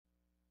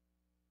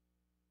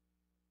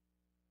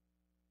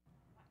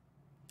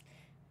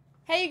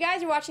Hey, you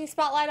guys, you're watching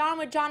Spotlight On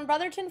with John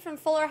Brotherton from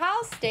Fuller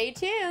House. Stay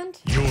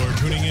tuned. You're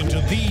tuning into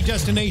the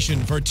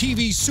destination for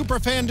TV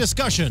superfan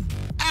discussion,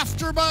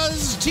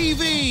 AFTERBUZZ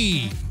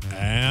TV.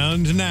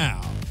 And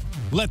now,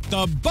 let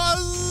the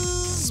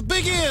buzz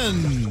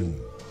begin.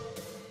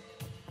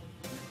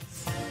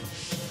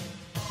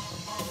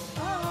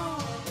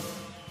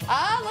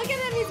 Oh, look at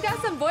him. He's got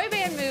some boy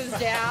band moves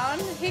down.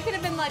 He could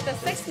have been like the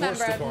sixth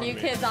member of New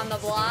Kids on the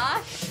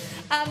Block.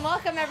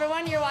 Welcome,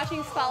 everyone. You're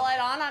watching Spotlight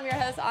On. I'm your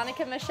host,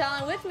 Annika Michelle,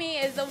 and with me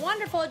is the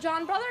wonderful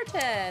John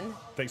Brotherton.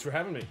 Thanks for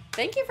having me.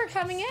 Thank you for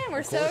coming in.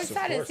 We're so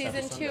excited.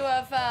 Season 2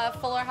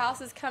 of Fuller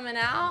House is coming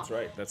out. That's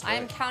right. That's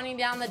right. I'm counting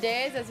down the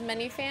days, as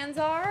many fans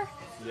are.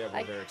 Yeah,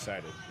 we're very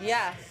excited.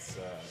 Yeah.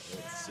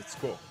 It's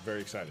cool.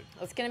 Very excited.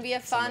 It's going to be a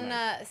fun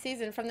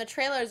season. From the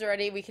trailers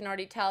already, we can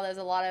already tell there's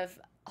a lot of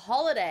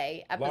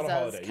holiday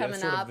episodes coming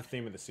sort up. of the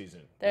theme of the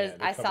season.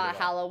 I saw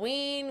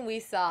Halloween, we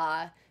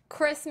saw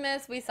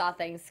Christmas, we saw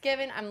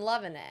Thanksgiving. I'm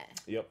loving it.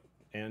 Yep,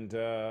 and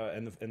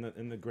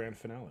in the grand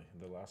finale,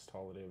 the last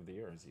holiday of the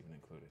year is even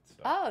included. So,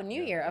 oh,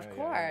 New Year, of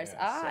course. So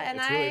And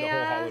it's really the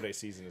whole holiday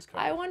season is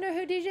coming. I wonder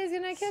who DJ's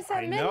gonna kiss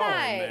at midnight. I know,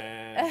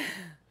 man.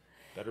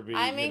 Better be.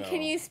 I mean,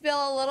 can you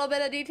spill a little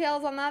bit of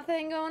details on that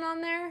thing going on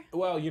there?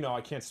 Well,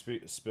 I can't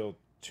spill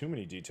too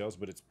many details,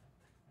 but it's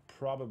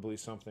probably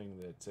something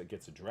that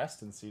gets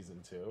addressed in season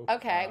 2.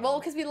 Okay, well,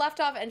 because we left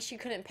off and she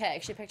couldn't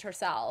pick. She picked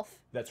herself.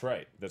 That's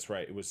right. That's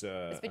right. It was.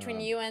 It's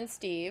between you and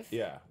Steve.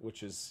 Yeah,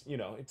 which is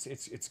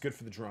it's good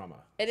for the drama.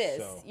 It is.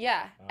 So,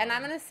 yeah, and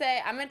I'm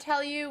gonna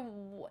tell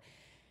you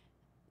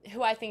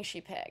who I think she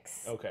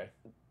picks. Okay.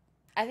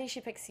 I think she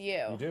picks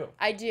you. You do?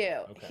 I do.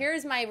 Okay.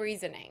 Here's my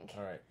reasoning.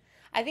 All right.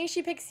 I think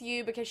she picks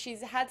you because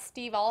she's had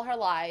Steve all her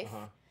life.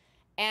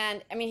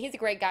 And, I mean, he's a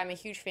great guy. I'm a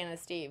huge fan of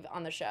Steve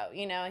on the show.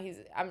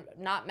 I've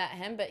not met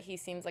him, but he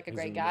seems like a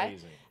great guy.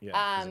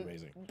 Yeah, he's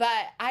amazing.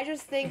 But I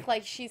just think,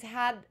 like, she's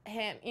had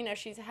him,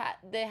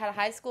 they had a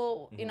high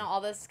school,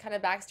 all this kind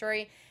of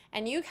backstory.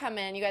 And you come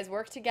in, you guys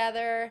work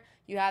together,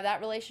 you have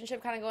that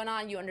relationship kind of going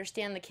on, you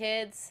understand the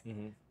kids.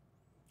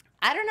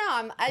 I don't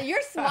know. Your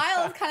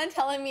smile is kind of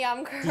telling me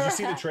I'm correct. Did you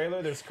see the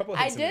trailer? There's a couple of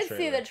hints in the trailer. I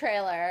did see the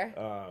trailer.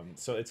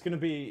 So it's going to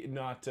be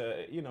not,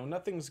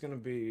 nothing's going to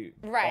be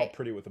all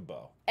pretty with a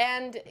bow.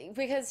 And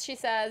because she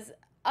says,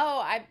 oh,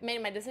 I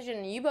made my decision,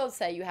 and you both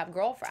say you have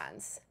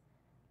girlfriends.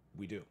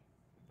 We do.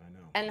 I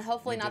know. And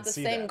hopefully not the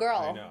same girl.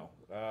 I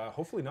know.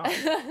 Hopefully not.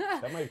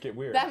 That might get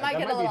weird. That might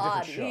get a little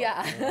odd. Show.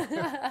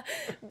 Yeah.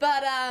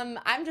 But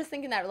I'm just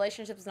thinking that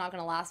relationship is not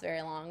going to last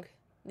very long.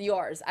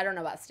 Yours. I don't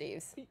know about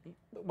Steve's.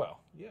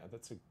 Well, yeah,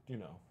 that's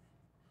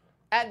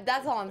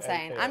that's all I'm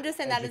saying. I'm just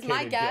saying that is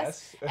my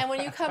guess. And when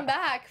you come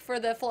back for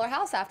the Fuller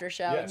House after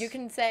show, you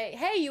can say,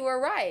 "Hey, you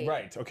were right."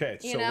 Right. Okay.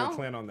 So we'll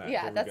plan on that.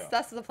 Yeah,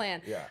 that's the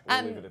plan. Yeah,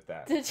 we'll leave it at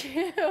that.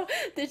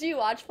 Did you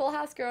watch Full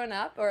House growing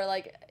up, or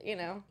like?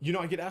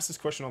 I get asked this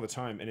question all the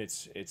time, and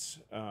it's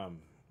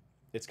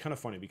kind of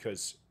funny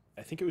because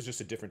I think it was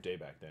just a different day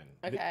back then.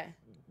 Okay.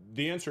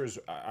 The answer is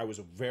I was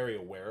very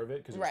aware of it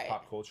because it was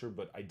pop culture,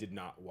 but I did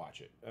not watch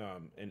it.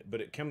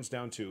 But it comes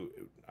down to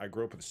I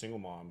grew up with a single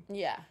mom.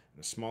 Yeah. In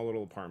a small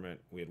little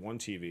apartment. We had one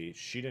TV.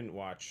 She didn't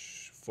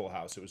watch Full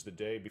House. It was the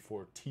day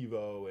before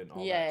TiVo and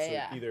all that.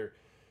 So either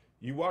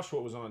you watched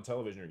what was on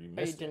television or you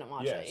missed it. You didn't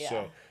watch it. Yeah.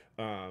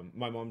 So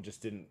my mom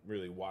just didn't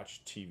really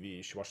watch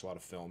TV. She watched a lot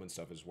of film and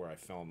stuff. Is where I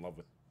fell in love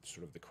with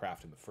sort of the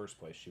craft in the first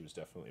place. She was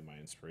definitely my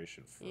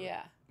inspiration for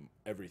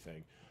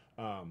everything.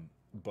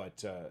 But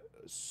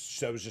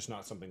that was just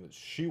not something that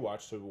she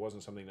watched, so it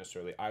wasn't something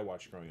necessarily I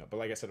watched growing up. But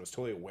like I said, I was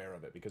totally aware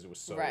of it because it was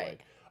so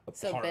like a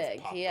part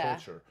of pop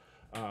culture.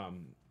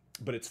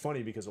 But it's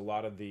funny because a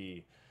lot of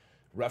the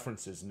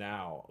references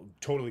now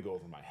totally go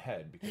over my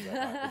head because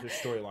there's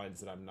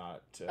storylines that I'm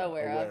not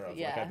aware of.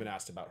 Yeah. Like I've been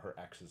asked about her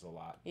exes a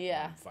lot.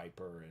 Yeah.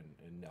 Viper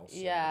and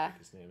Nelson. Yeah. I think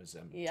his name is.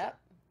 Yep.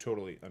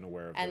 Totally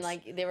unaware of and this.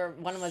 Like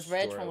one was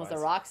rich, one was a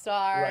rock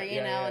star,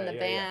 in the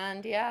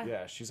band.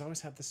 Yeah, she's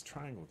always had this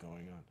triangle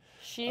going on.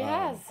 She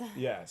has.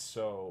 Yeah,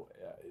 so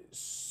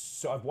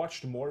I've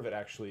watched more of it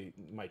actually.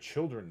 My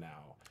children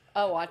now.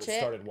 Oh,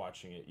 started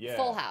watching it. Yeah.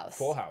 Full House.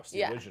 Full House,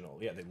 the original.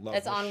 Yeah, they love it.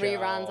 It's on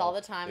reruns all the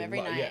time,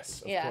 every night.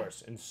 Yes, of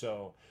course. And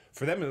so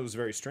for them it was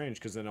very strange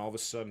because then all of a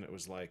sudden it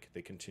was like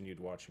they continued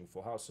watching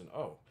Full House and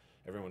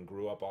everyone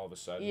grew up all of a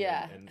sudden.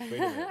 Yeah. And wait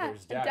a minute,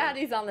 there's Daddy.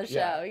 Daddy's on the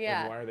show,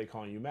 And why are they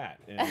calling you Matt?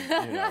 And,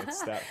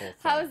 it's that whole thing.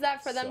 How is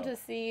that for them to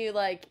see you,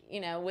 like,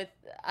 with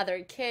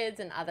other kids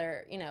and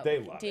other,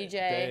 they love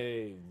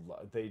DJ?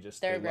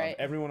 They're great. Love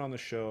everyone on the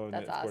show. And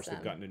That's of course, awesome.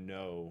 they've gotten to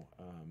know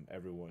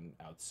everyone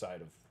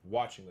outside of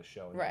watching the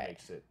show. And it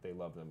makes they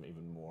love them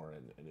even more.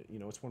 And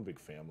it's one big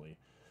family.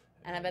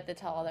 And I bet they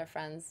tell all their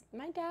friends,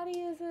 my daddy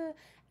is an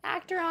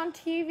actor on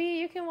TV.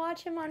 You can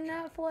watch him on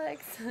Netflix.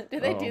 Do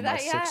they do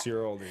that yet? My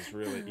 6-year-old is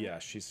really,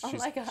 she's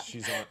my God.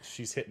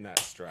 she's hitting that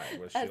stride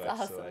where she That's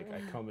likes awesome. to, like,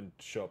 I come and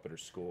show up at her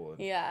school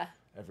and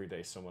every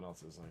day someone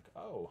else is like,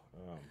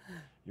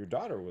 your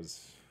daughter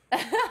was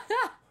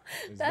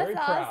That's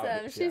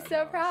awesome. She's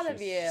so proud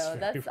of you.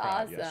 That's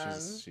awesome. Yeah,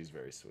 she's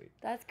very sweet.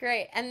 That's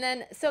great. And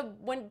then, so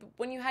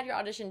when you had your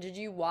audition, did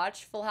you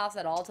watch Full House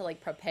at all to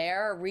like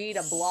prepare, read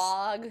a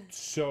blog?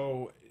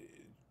 So,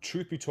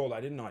 truth be told,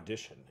 I didn't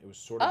audition. It was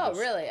sort of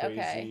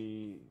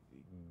crazy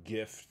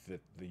gift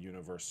that the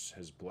universe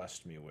has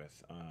blessed me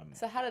with.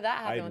 So how did that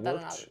happen? I'd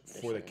worked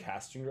for the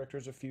casting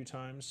directors a few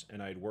times,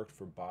 and I'd worked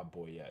for Bob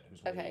Boyette,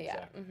 who's one of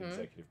the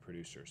executive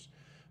producers,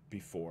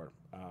 before.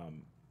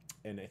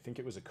 And I think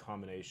it was a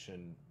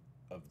combination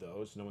of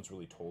those. No one's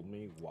really told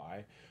me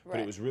why, but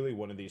it was really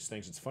one of these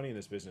things. It's funny in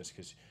this business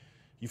because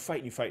you fight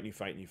and you fight and you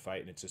fight and you fight,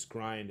 and it's this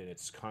grind, and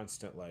it's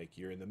constant, like,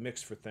 you're in the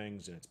mix for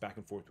things, and it's back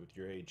and forth with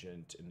your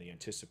agent, and the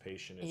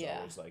anticipation is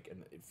always like,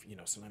 and if, you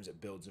know, sometimes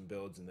it builds and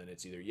builds, and then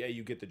it's either,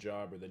 you get the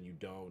job, or then you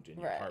don't, and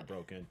you're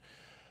heartbroken.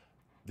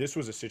 This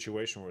was a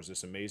situation where it was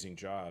this amazing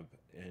job,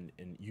 and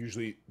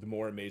usually the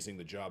more amazing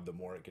the job, the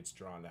more it gets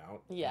drawn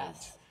out.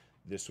 Yes.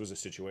 And this was a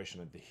situation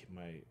that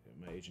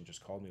my agent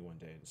just called me one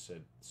day and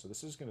said, so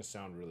this is going to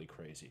sound really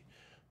crazy,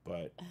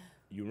 but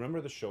you remember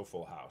the show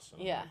Full House?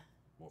 And I'm like,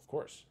 well, of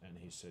course. And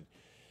he said,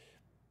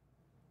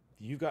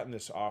 you've gotten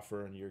this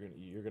offer, and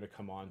you're gonna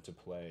come on to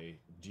play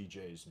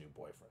DJ's new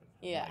boyfriend.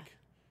 I'm like,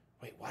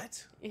 wait,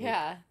 what?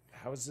 Yeah. Like,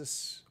 how is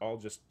this all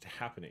just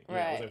happening? You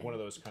know, it was like one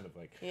of those kind of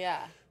like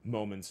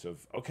moments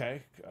of,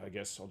 okay, I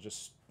guess I'll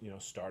just, you know,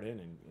 start in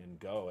and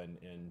go. And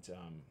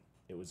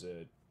it was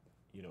a,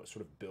 you know, it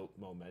sort of built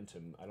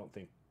momentum. I don't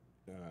think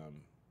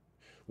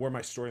where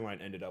my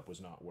storyline ended up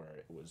was not where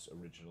it was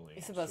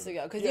originally supposed to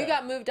go, because you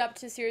got moved up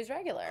to series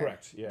regular.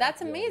 Correct. Yeah.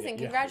 That's amazing.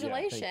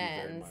 Congratulations.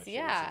 Thank you very much.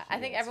 Yeah. I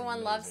think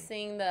everyone loves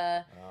seeing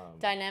the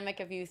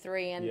dynamic of you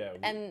three,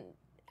 and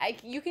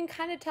you can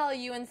kind of tell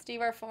you and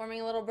Steve are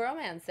forming a little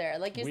bromance there.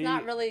 Like, it's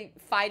not really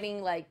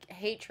fighting like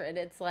hatred.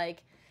 It's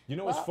like, you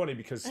know, it's funny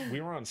because we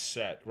were on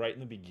set right in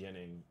the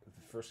beginning, the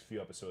first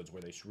few episodes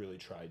where they really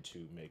tried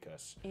to make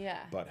us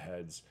butt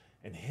heads,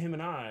 and him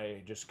and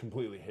I just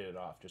completely hit it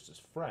off just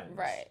as friends.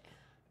 Right.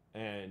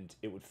 And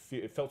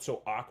it felt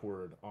so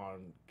awkward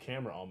on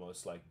camera,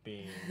 almost like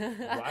being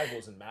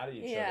rivals and mad at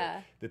each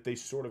other, that they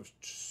sort of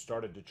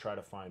started to try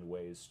to find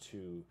ways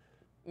to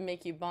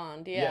make you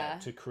bond,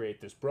 to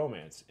create this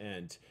bromance.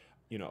 And,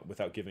 you know,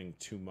 without giving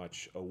too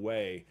much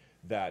away,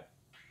 that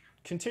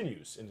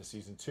continues into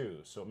season 2,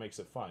 so it makes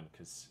it fun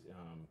because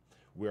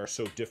we are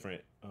so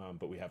different,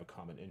 but we have a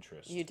common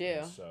interest. You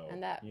do,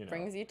 and that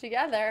brings you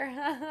together.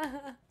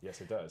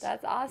 Yes, it does.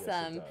 That's awesome.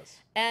 Yes, it does.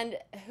 And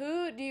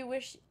who do you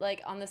wish,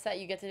 like, on the set,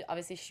 you get to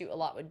obviously shoot a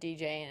lot with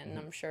DJ, and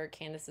I'm sure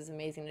Candace is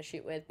amazing to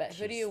shoot with, but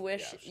who do you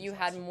wish you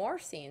had more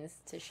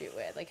scenes to shoot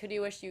with? Like, who do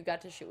you wish you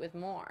got to shoot with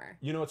more?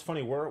 You know, it's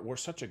funny, we're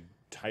such a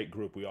tight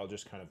group. We all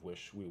just kind of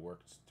wish we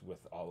worked with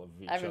all of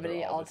each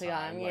Everybody other all the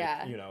time.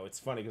 Like, you know, it's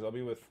funny because I'll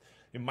be with...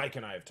 Mike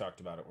and I have talked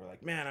about it. We're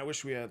like, man, I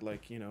wish we had,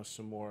 like, you know,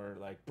 some more,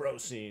 like, bro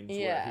scenes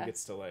where he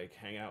gets to, like,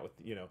 hang out with,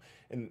 you know,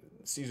 and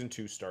season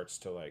 2 starts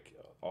to, like,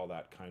 all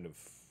that kind of,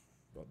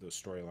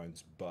 those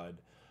storylines bud.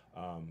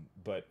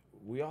 But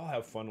we all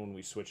have fun when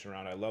we switch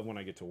around. I love when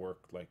I get to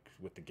work, like,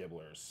 with the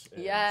Gibblers.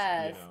 And, you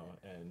know,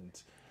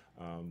 and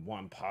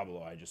Juan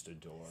Pablo, I just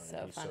adore.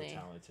 He's funny. So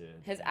talented.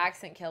 His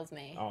accent kills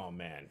me. Oh,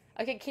 man.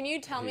 Okay, can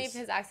you tell me if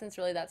his accent's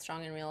really that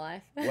strong in real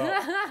life?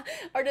 Well,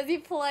 or does he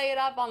play it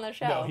up on the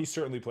show? No, he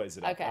certainly plays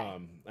it up. Okay.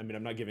 I mean,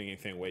 I'm not giving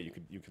anything away.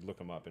 You could look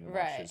him up and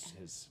watch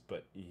his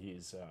but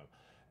he's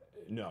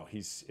no,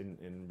 he's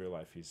in real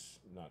life he's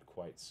not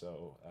quite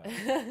so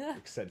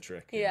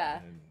eccentric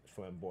and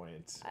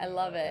flamboyant. I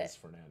love it. As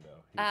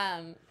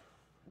Fernando.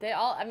 They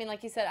all, I mean,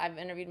 like you said, I've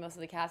interviewed most of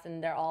the cast,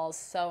 and they're all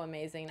so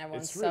amazing, and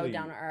everyone's so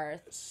down to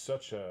earth.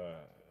 Such a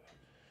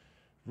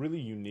really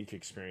unique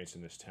experience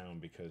in this town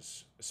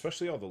because,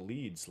 especially all the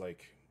leads,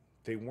 like,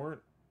 they weren't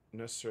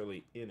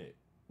necessarily in it.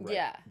 Right?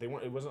 Yeah. They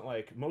weren't. It wasn't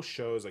like most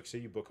shows. Like, say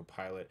you book a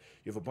pilot,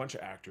 you have a bunch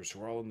of actors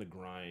who are all in the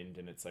grind,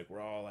 and it's like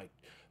we're all like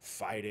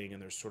fighting,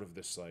 and there's sort of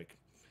this like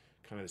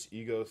kind of this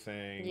ego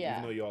thing.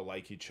 Even though you all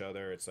like each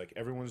other, it's like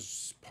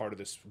everyone's part of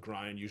this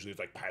grind. Usually, it's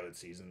like pilot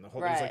season. The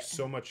whole there's like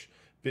so much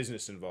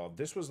business involved.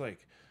 This was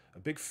like a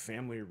big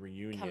family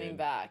reunion coming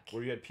back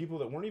where you had people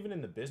that weren't even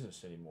in the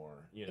business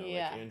anymore, you know,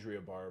 like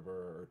Andrea Barber,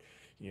 or,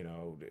 you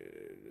know,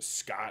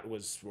 Scott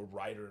was a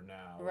writer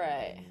now,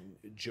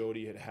 and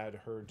Jody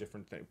had her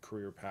different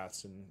career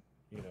paths and,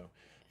 you know,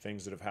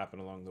 things that have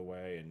happened along the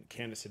way, and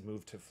Candace had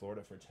moved to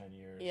Florida for 10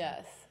 years.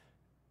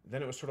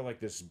 Then it was sort of like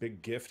this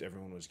big gift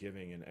everyone was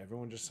giving, and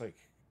everyone just like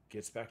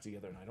gets back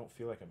together, and I don't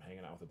feel like I'm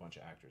hanging out with a bunch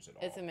of actors at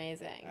all. It's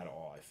amazing. At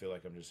all. I feel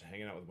like I'm just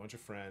hanging out with a bunch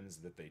of friends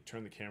that they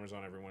turn the cameras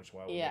on every once in a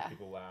while to make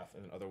people laugh,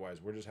 and otherwise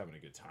we're just having a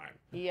good time.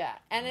 Yeah,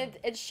 and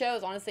it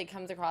shows, honestly, it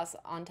comes across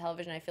on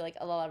television. I feel like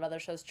a lot of other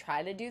shows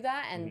try to do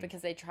that, and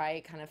because they try,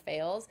 it kind of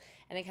fails,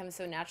 and it comes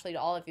so naturally to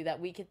all of you that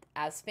we could,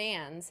 as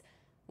fans,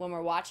 when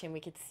we're watching,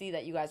 we could see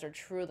that you guys are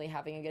truly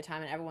having a good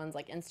time, and everyone's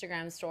like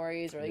Instagram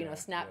stories or you know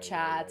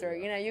Snapchats or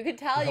you know you could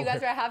tell you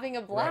guys are having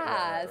a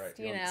blast. Right.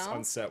 You know,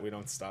 on set we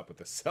don't stop with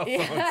the cell phones.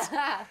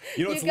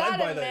 You know, it's led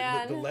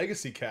by the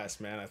legacy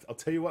cast, man. I'll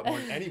tell you what, more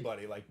than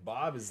anybody, like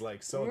Bob is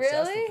like so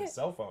obsessed with his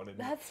cell phone and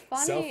that's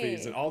funny.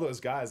 Selfies and all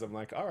those guys. I'm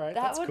like, all right,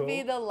 that that's would cool.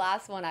 be the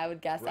last one I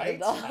would guess.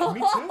 Right? Out of the Me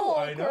too.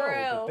 I know,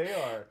 crew. but they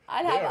are.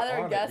 I'd have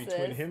other guesses.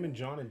 Between him and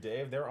John and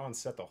Dave, they're on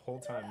set the whole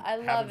time,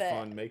 having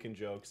fun, making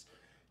jokes,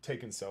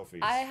 taking selfies.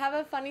 I have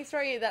a funny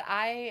story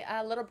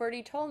that little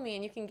birdie told me,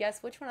 and you can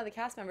guess which one of the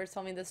cast members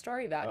told me this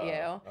story about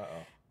you.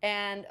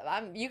 And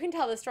you can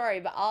tell the story,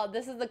 but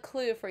this is the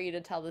clue for you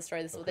to tell the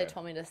story. This is what they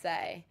told me to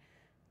say.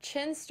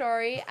 Chin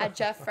story at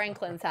Jeff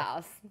Franklin's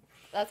house.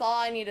 That's all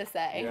I need to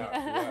say.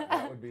 Yeah,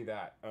 that would be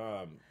that.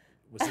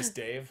 Was this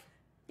Dave?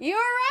 You were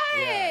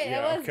right.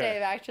 Yeah, it was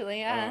Dave,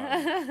 actually.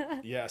 Yeah.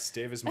 Yes,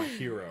 Dave is my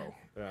hero.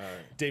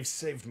 Dave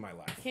saved my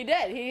life. He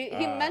did.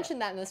 He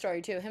mentioned that in the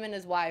story too. Him and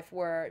his wife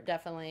were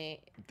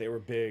definitely. They were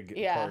big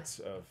parts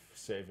of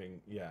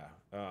saving. Yeah.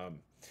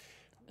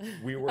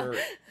 We were.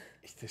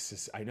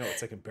 I know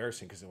it's like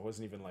embarrassing because it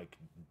wasn't even like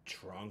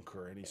drunk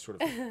or any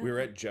sort of. We were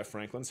at Jeff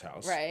Franklin's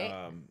house. Right.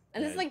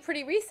 And this is like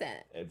pretty recent.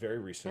 Very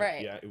recent.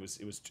 Right. Yeah. It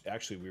was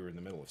actually we were in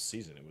the middle of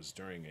season. It was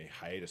during a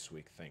hiatus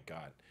week. Thank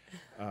God.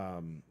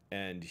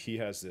 And he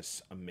has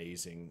this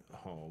amazing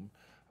home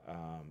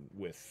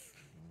with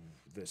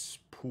this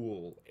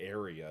pool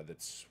area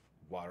that's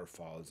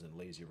waterfalls and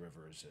lazy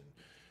rivers, and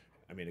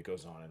I mean it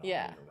goes on and on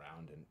and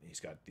around, and he's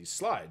got these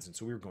slides, and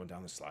so we were going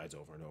down the slides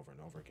over and over and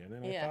over again,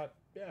 and I thought,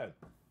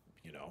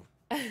 you know,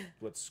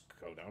 let's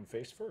go down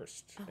face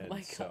first. Oh and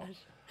my so gosh.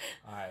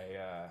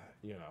 I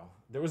you know,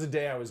 there was a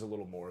day I was a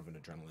little more of an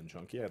adrenaline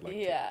junkie. I'd like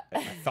to,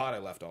 I thought I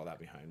left all that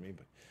behind me,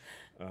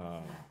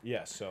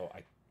 but so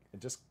I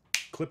just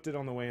clipped it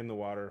on the way in the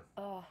water.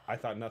 I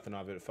thought nothing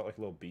of it. It felt like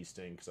a little bee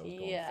sting because I was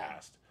going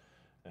fast.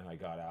 And I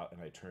got out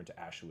and I turned to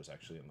Ash, who was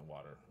actually in the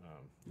water,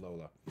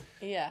 Lola.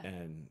 Yeah.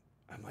 And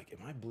I'm like,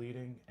 am I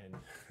bleeding? And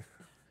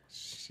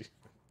she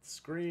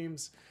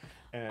screams.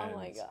 And oh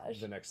my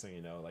gosh. The next thing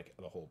you know, like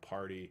the whole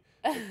party,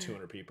 like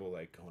 200 people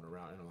like going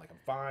around. And I'm like,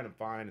 I'm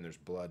fine. And there's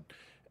blood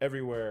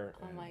everywhere.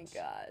 Oh my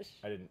gosh.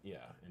 I didn't,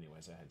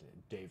 anyways,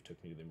 Dave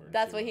took me to the emergency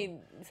That's what room.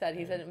 he said.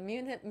 He said, me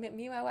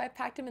and my wife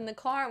packed him in the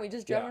car and we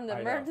just drove him to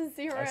the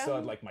emergency room. I still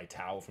had like my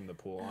towel from the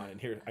pool on,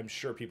 and here, I'm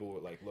sure people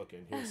were like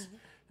looking, here's,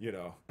 you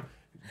know,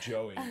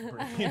 Joey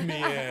bringing me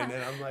in, and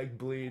I'm like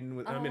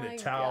bleeding, I'm in a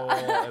towel,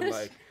 and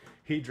like,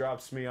 he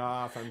drops me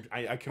off.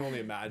 I can only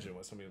imagine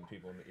what some of the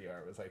people in the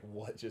ER was like,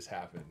 what just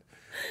happened?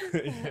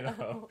 You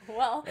know?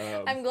 Well,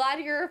 I'm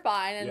glad you're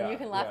fine and you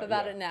can laugh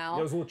about it now. Yeah,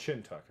 it was a little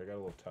chin tuck. I got a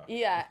little tuck.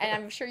 Yeah,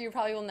 and I'm sure you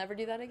probably will never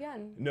do that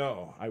again.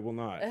 No, I will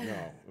not.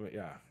 No.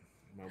 Yeah.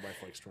 My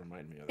wife likes to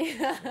remind me of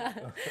that.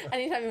 So.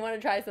 Anytime you want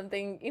to try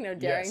something, you know,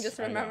 daring, just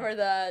remember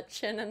the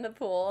chin in the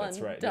pool. That's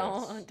and right.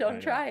 Don't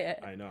try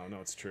it. I know.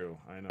 No, it's true.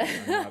 I know.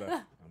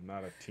 I'm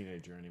not a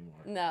teenager anymore.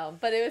 No,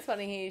 but it was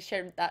funny. He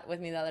shared that with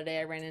me the other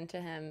day. I ran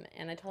into him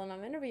and I told him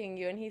I'm interviewing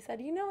you, and he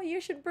said, "You know what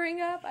you should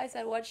bring up?" I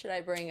said, "What should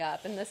I bring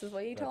up?" And this is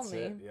what he told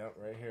me. Yep,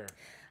 right here.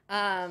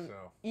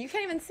 You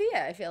can't even see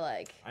it. I feel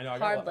like. I know.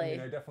 Hardly.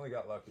 I definitely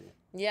got lucky.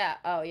 Yeah.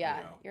 Oh yeah.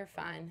 You know, you're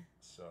fine.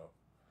 So,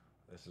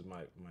 this is my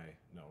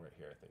right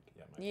here. I think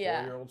my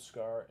 4-year-old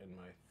scar and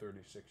my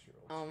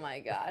 36-year-old. Oh my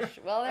gosh.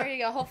 Well, there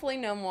you go. Hopefully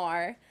no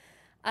more.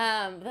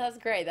 That was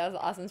great. That was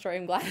an awesome story.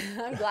 I'm glad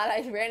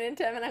I ran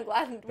into him, and I'm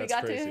glad we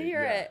got to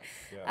hear it.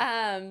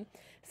 Yeah.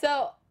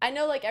 So I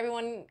know like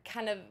everyone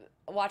kind of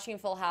watching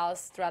Full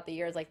House throughout the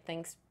years like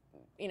thinks,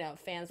 you know,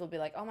 fans will be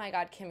like, oh my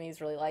God, Kimmy's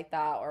really like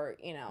that, or,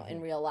 you know,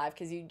 in real life,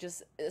 because you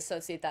just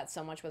associate that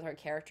so much with her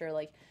character.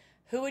 Like,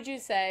 who would you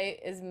say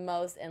is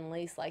most and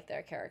least like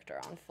their character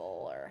on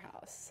Fuller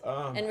House?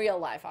 In real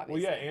life,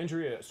 obviously. Well, yeah,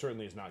 Andrea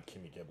certainly is not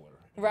Kimmy Gibbler.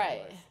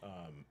 Right.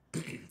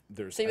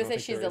 So you would say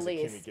she's the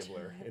least. Kimmy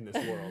Gibbler in this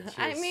world.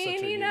 I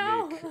mean, you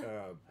know.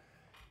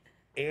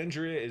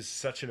 Andrea is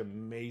such an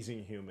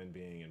amazing human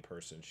being in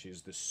person.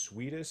 She's the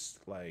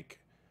sweetest, like,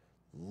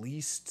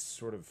 least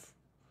sort of.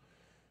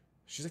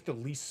 She's like the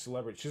least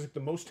celebrity. She's like the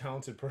most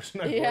talented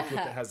person I've worked with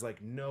that has like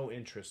no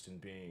interest in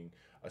being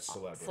a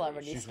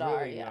celebrity. She's star,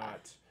 really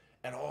not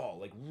at all.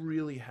 Like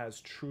really has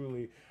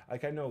truly.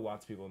 Like I know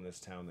lots of people in this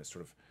town that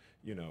sort of,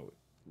 you know,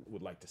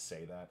 would like to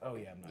say that. Oh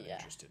yeah, I'm not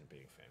interested in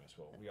being famous.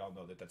 Well, we all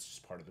know that that's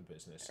just part of the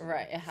business.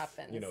 Right, it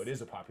happens. You know, it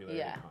is a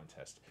popularity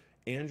contest.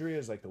 Andrea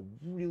is like the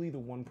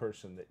one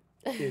person that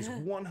is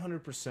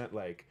 100%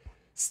 like.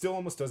 Still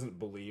almost doesn't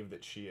believe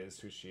that she is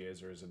who she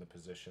is or is in the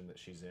position that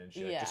she's in.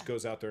 She like, just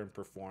goes out there and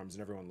performs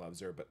and everyone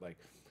loves her, but like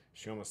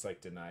she almost like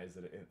denies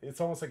that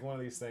it's almost like one of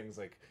these things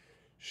like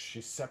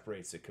she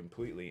separates it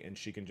completely, and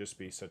she can just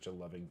be such a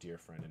loving dear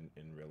friend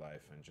in real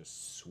life and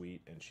just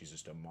sweet, and she's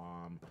just a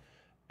mom,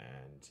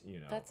 and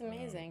you know that's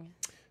amazing.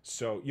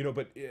 So you know,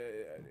 but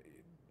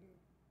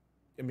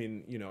I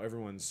mean, you know,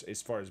 everyone's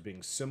as far as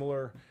being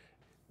similar.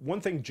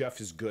 One thing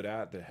Jeff is good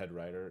at, the head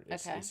writer,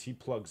 is he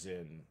plugs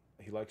in.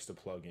 He likes to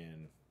plug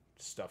in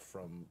stuff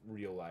from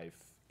real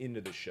life into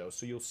the show.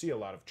 So you'll see a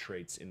lot of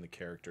traits in the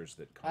characters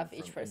that come from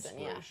each person,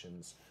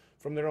 inspirations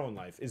from their own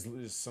life.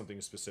 Is something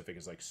as specific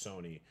as like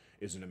Sony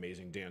is an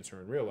amazing dancer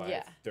in real life.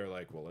 Yeah. They're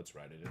like, well, let's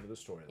write it into the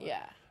storyline.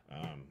 Yeah.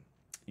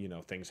 You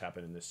know, things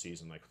happen in this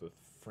season, like with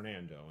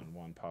Fernando and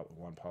Juan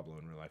Pablo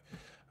in real life,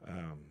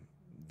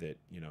 that,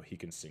 you know, he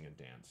can sing and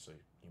dance. So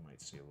you might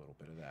see a little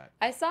bit of that.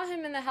 I saw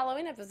him in the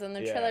Halloween episode in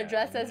the trailer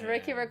dressed as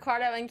Ricky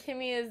Ricardo, and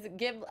Kimmy is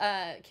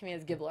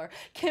Gibbler.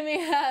 Kimmy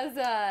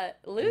has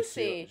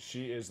Lucy.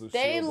 She is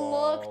Lucille They Ball.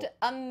 looked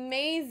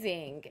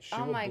amazing.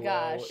 Oh my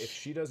gosh. gosh. If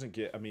she doesn't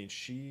get, I mean,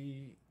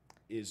 she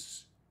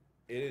is...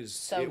 It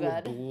so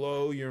will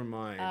blow your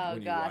mind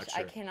when you watch her.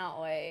 I cannot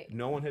wait.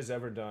 No one has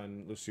ever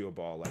done Lucille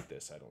Ball like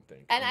this, I don't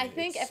think. And I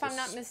think, if I'm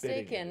not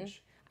mistaken,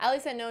 at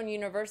least I know in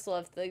Universal,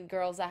 if the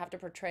girls that have to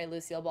portray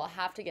Lucille Ball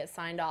have to get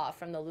signed off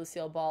from the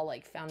Lucille Ball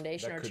like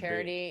foundation or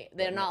charity,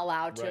 they're not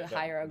allowed to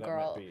hire a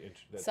girl.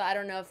 So I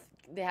don't know if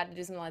they had to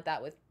do something like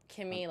that with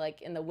Kimmy,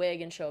 like in the wig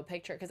and show a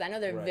picture, because I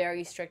know they're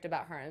very strict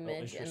about her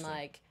image and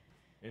like.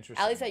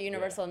 At least at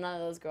Universal, none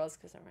of those girls,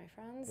 because they're my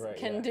friends,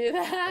 can do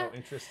that. Oh,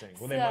 interesting.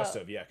 Well, they must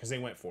have, because they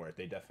went for it.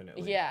 They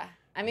definitely. Yeah.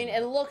 I mean,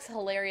 it looks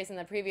hilarious in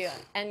the preview.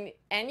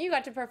 And you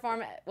got to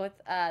perform with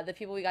the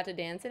people we got to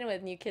dance in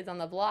with, New Kids on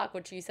the Block,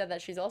 which you said that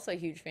she's also a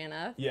huge fan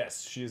of.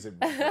 Yes, she is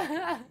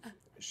a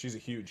she's a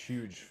huge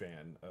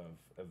fan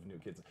of New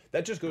Kids.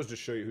 That just goes to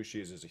show you who she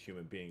is as a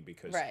human being,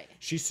 because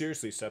she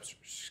seriously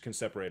can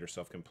separate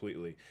herself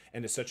completely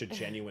and is such a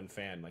genuine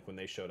fan. Like when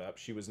they showed up,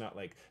 she was not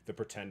like the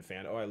pretend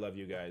fan. Oh, I love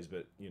you guys,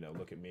 but you know,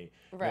 look at me.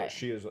 Right.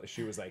 No,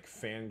 she was like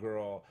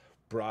fangirl,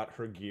 brought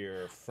her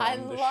gear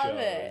from the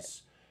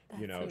shows.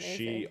 You know,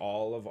 amazing.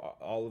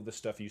 all of the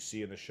stuff you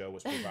see in the show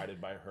was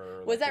provided by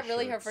her. Was that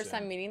really her first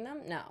time meeting them?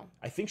 No.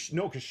 I think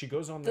no, because she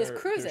goes on those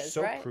cruises,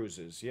 soap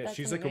cruises. Yeah,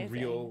 she's like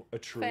real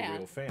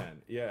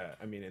fan. Yeah,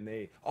 I mean,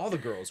 and all the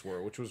girls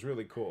were, which was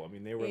really cool. I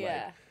mean, they were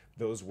like,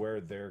 those were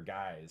their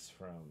guys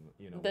from,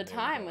 you know, the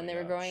time when they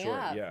were growing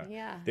up.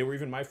 Yeah, they were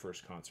even my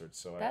first concert.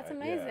 So that's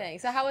amazing.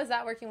 So how was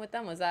that working with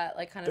them? Was that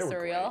like kind of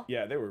surreal?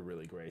 Yeah, they were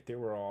really great. They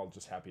were all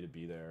just happy to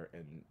be there,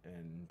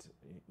 and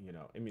you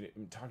know, I mean,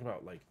 talk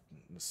about like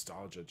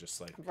nostalgia.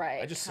 Just like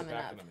I just sit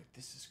back and I'm like,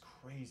 this is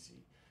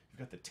crazy. You've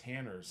got the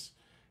Tanners,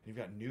 and you've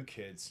got New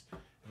Kids,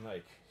 and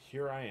like.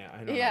 Here I am. I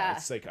don't know.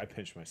 It's like I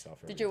pinch myself.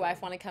 Did your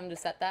wife want to come to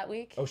set that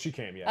week? Oh, she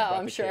came. Yeah. Oh,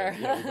 I'm sure.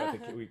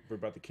 We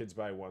brought the kids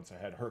by once.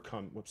 I had her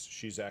come. Whoops.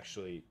 She's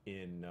actually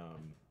in.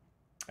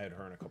 I had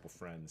her and a couple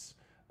friends.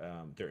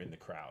 They're in the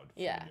crowd.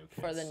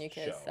 For the New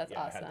Kids. Show. That's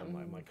awesome. I had them,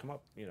 I'm like, come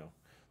up. You know,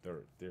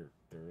 they're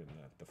in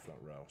the front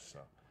row. So.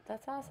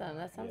 That's awesome.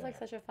 That sounds like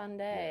such a fun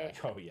day.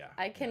 Oh yeah.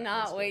 I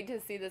cannot wait to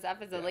see this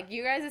episode. Like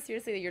you guys,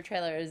 seriously, your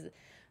trailer is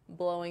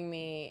blowing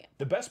me.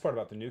 The best part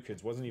about the New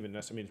Kids wasn't even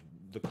necessarily. I mean,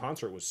 the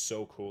concert was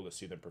so cool to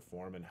see them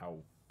perform and how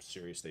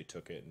serious they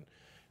took it and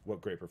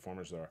what great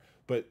performers they are.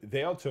 But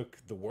they all took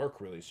the work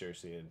really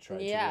seriously and tried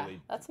to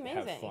really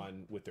have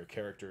fun with their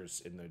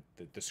characters in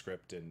the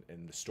script and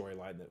the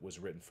storyline that was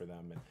written for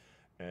them.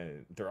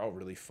 And they're all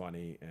really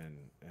funny and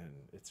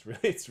it's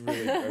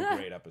really a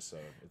great episode.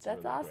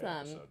 That's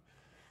awesome.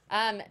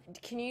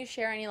 Can you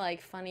share any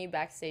like funny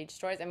backstage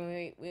stories? I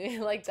mean, we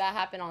like that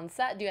happened on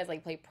set. Do you guys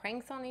like play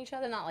pranks on each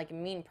other? Not like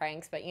mean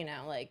pranks, but you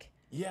know, like.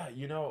 Yeah,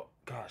 you know,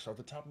 gosh, off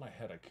the top of my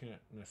head, I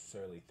can't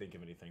necessarily think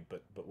of anything.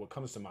 But what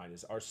comes to mind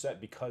is our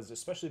set,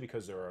 especially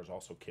because there are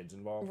also kids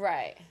involved.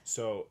 Right.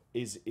 So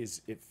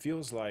it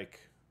feels like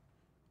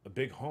a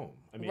big home.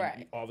 I mean,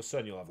 all of a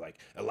sudden you'll have like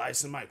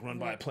Elias and Mike run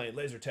by playing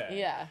laser tag.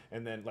 Yeah.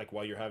 And then like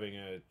while you're having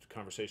a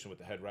conversation with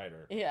the head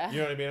writer. Yeah. You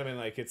know what I mean? I mean,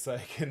 like it's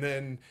like, and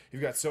then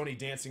you've got Sony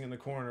dancing in the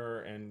corner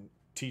and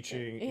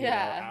teaching you know,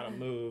 Adam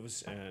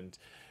moves, and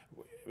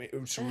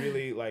it's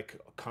really like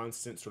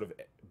constant sort of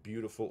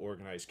beautiful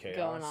organized chaos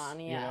going on,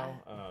 you know,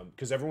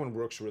 because everyone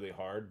works really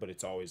hard, but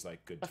it's always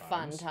like good times. A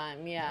fun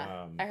time.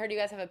 I heard you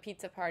guys have a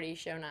pizza party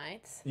show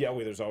nights.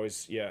 There's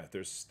always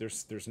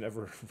there's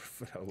never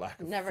a lack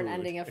of never food. an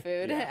ending of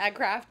food at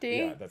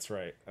Crafty. That's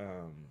right.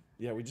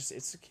 We just,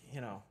 it's,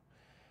 you know,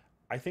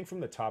 I think from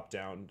the top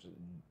down,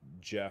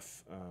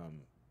 Jeff,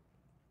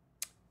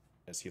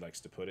 as he likes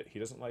to put it, he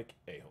doesn't like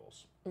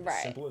a-holes.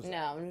 Right. Simple as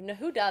that. No,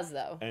 who does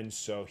though? And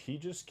so he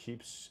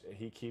keeps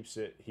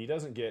it, he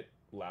doesn't get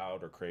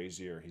loud or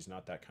crazy, or he's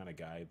not that kind of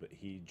guy, but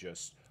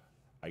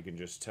I can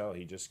just tell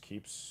he just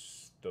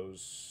keeps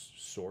those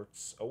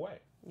sorts away.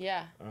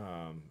 Yeah.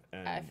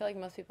 And I feel like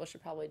most people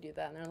should probably do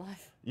that in their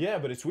life. Yeah,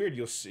 but it's weird.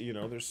 You'll see, you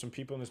know, there's some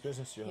people in this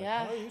business, you're like,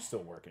 how are you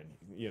still working?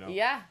 You know?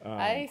 Yeah,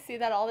 I see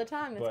that all the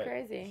time. It's but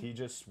crazy. He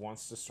just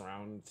wants to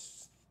surround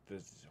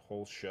the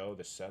whole show,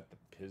 the set,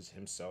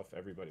 himself,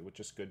 everybody, with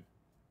just good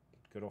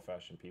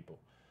old-fashioned people.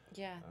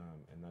 Yeah.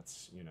 And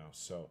that's, you know,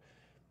 so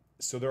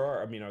there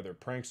are, I mean, are there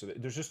pranks?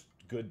 There's just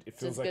good, it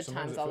feels just like good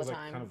sometimes times it all feels the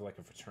like time. kind of like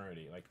a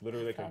fraternity, like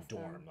literally like a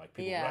dorm, like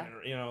people running,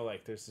 you know,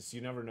 like there's this,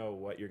 you never know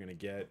what you're going to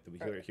get. We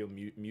hear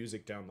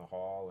music down the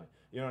hall, and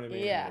you know what I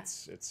mean? Yeah.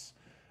 It's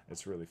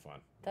It's really fun.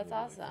 That's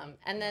really, awesome. Really fun.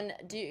 And then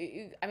do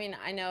you, I mean,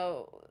 I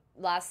know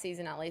last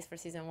season, at least for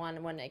season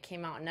 1, when it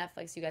came out on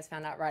Netflix, you guys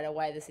found out right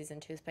away the season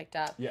 2 is picked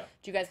up. Yeah.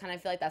 Do you guys kind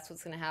of feel like that's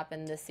what's going to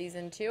happen this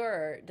season too,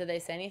 or did they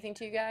say anything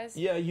to you guys?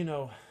 Yeah, you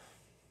know,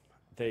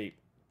 they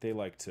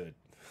like to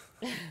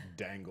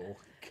dangle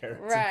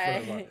carrots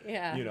in front of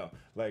yeah. You know,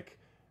 like,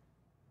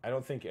 I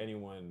don't think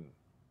anyone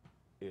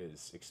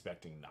is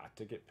expecting not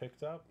to get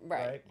picked up,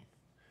 right?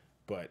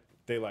 But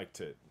they like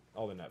to,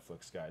 all the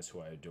Netflix guys who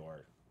I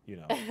adore, you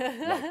know,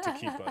 like to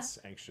keep us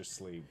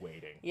anxiously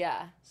waiting.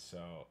 Yeah. So,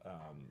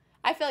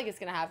 I feel like it's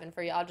going to happen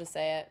for you. I'll just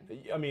say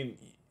it. I mean,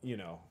 you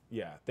know,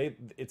 yeah,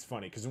 it's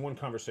funny because in one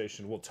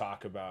conversation we'll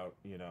talk about,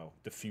 you know,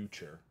 the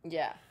future.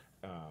 Yeah.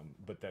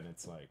 But then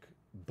it's like,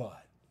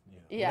 but, you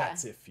know, yeah.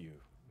 that's if you.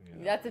 You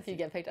know, that's if you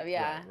get picked up,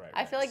 yeah. Right,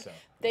 I feel like so,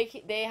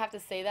 they have to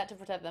say that to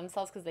protect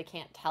themselves because they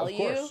can't tell of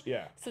course, you.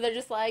 Yeah. So they're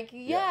just like,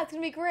 yeah, it's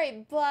gonna be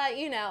great, but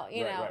you know.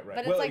 Right.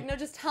 But it's like, no,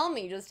 just tell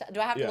me. Just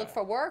do I have to look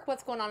for work?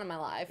 What's going on in my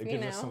life? It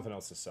gives us something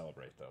else to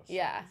celebrate, though. So,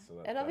 yeah,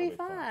 so it'll be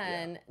fun.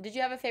 Yeah. Did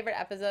you have a favorite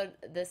episode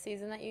this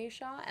season that you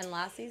shot and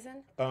last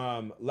season?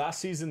 Last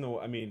season,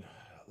 though, I mean,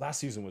 last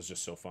season was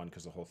just so fun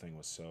because the whole thing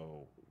was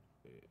so.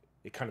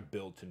 It kind of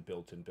built and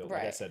built and built. Right.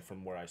 Like I said,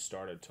 from where I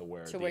started to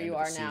where you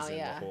are now, season,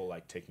 yeah. The whole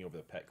like taking over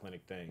the pet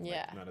clinic thing.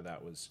 Yeah. Like, none of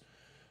that was.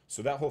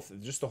 So that whole,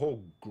 just the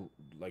whole,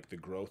 like the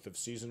growth of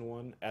season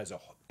 1 as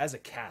a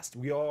cast,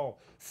 we all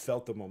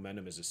felt the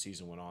momentum as the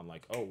season went on.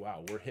 Like, oh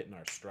wow, we're hitting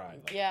our stride.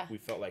 Like, yeah. We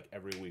felt like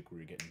every week we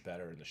were getting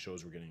better and the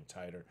shows were getting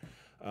tighter.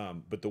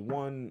 But the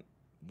one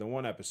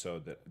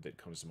episode that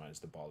comes to mind is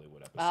the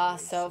Bollywood episode. Oh,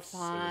 so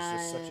fun. It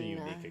was just such a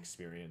unique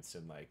experience,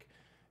 and like.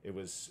 It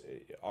was,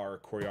 our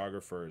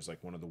choreographer is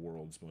like one of the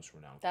world's most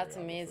renowned choreographers. That's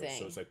amazing.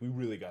 So it's like we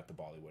really got the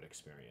Bollywood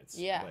experience.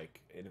 Yeah.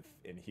 Like,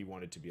 and he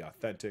wanted to be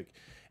authentic,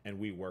 and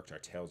we worked our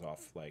tails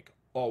off like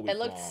all week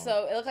long.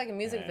 It looked like a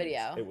music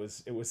video. It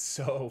was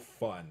so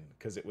fun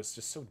because it was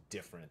just so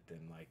different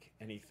than like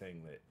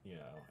anything that, you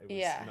know, it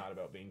was not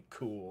about being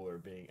cool or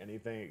being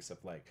anything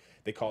except like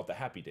they call it the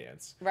happy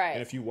dance. Right.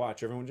 And if you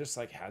watch, everyone just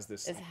like has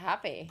this like,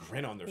 happy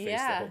grin on their face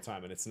the whole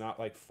time, and it's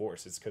not like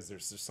forced. It's because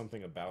there's just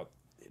something about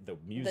the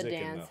music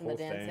and the whole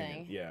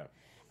thing. Yeah.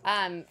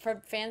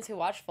 For fans who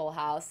watch Full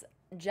House,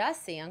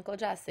 Uncle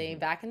Jesse,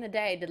 back in the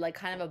day, did like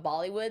kind of a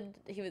Bollywood.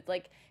 He was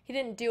like, he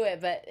didn't do it,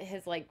 but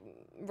his like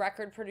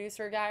record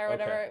producer guy or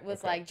whatever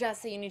was like,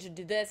 Jesse, you need to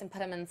do this, and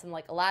put him in some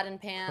like Aladdin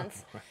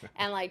pants,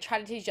 and like try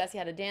to teach Jesse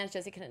how to dance.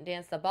 Jesse couldn't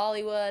dance the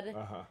Bollywood.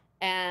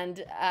 And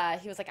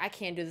he was like, I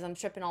can't do this. I'm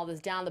stripping all this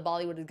down. The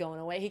Bollywood is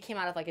going away. He came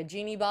out of like a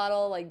genie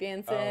bottle, like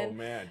dancing. Oh,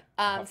 man.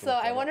 So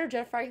I wonder if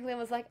Jeff Franklin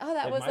was like, oh,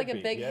 that was like a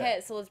big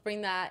hit. So let's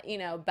bring that, you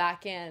know,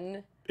 back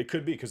in. It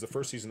could be because the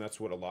first season, that's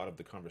what a lot of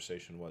the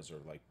conversation was, or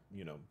like,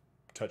 you know,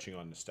 touching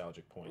on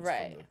nostalgic points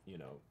from the, you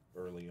know,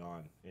 early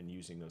on and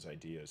using those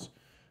ideas.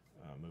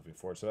 Moving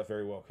forward, so that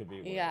very well could be.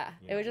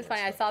 It was just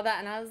funny. I saw that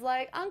and I was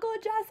like, Uncle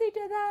Jesse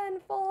did that in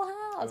Full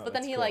House. But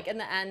then he like in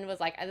the end was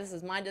like, this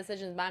is my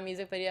decision, it's my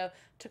music video.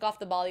 Took off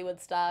the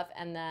Bollywood stuff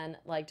and then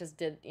like just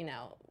did, you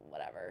know,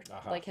 whatever,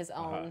 like his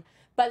own.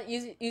 But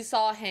you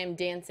saw him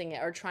dancing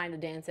it or trying to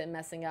dance it,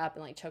 messing up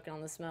and like choking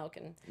on the smoke.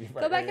 And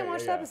go back and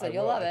watch the episode.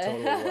 You'll love it.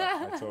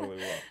 I totally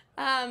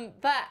will.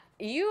 But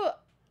you.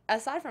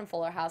 Aside from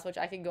Fuller House, which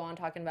I could go on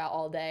talking about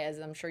all day, as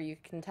I'm sure you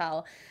can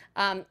tell,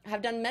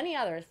 have done many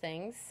other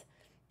things.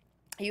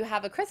 You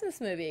have a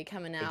Christmas movie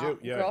coming out, I do,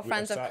 yeah.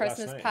 Girlfriends of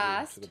Christmas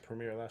Past. To the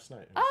premiere last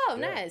night. Oh,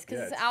 nice,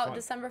 because it's out fun.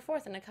 December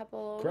 4th in a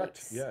couple of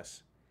weeks.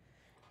 Yes.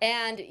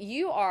 And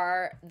you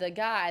are the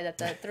guy that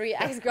the 3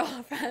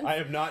 ex-girlfriends... I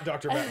am not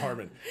Dr. Matt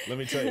Harmon, let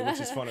me tell you, which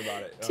is fun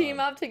about it.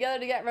 Team up together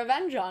to get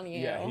revenge on you.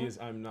 Yeah, he is.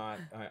 I'm not.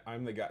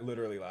 I'm the guy,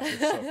 literally last night.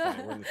 It's so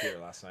funny. We're in the theater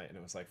last night, and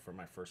it was like for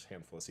my first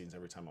handful of scenes,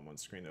 every time I'm on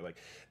screen, they're like,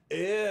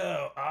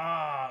 ew,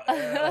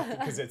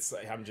 because it's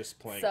like, I'm just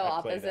playing. So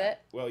opposite.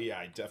 Well, yeah,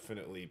 I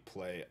definitely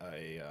play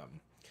a...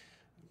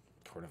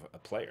 sort of a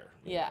player.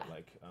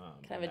 Like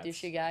kind of a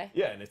douchey guy.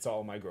 Yeah, and it's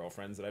all my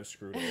girlfriends that I've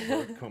screwed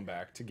over come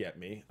back to get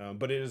me.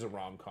 But it is a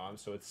rom-com,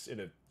 so it's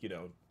in a, you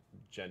know,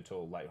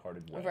 gentle,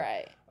 lighthearted way.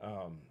 Right.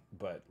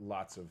 But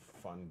lots of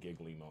fun,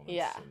 giggly moments.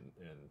 Yeah.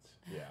 And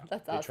yeah,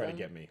 that's they awesome. try to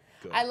get me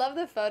good. I love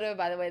the photo,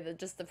 by the way,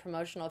 just the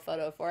promotional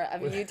photo for it. I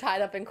mean, you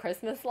tied up in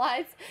Christmas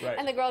lights,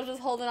 and the girl's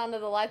just holding onto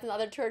the lights, and the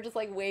other two are just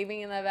like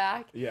waving in the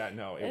back. Yeah,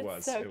 no, it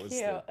was. So it was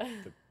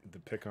cute. The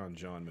Pick on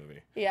John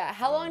movie. Yeah.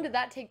 How long did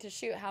that take to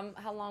shoot?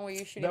 How long were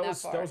you shooting that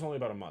for? That was only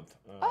about a month.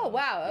 Oh,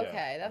 wow.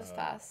 Okay. That was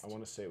fast. I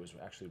want to say it was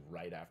actually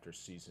right after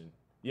season.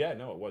 Yeah,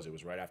 no, it was. It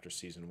was right after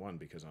season 1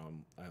 because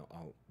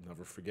I'll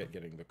never forget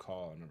getting the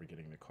call. I remember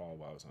getting the call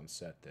while I was on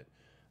set that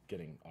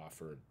getting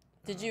offered.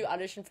 Did you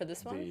audition for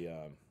this one?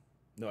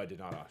 No, I did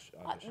not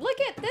audition. Look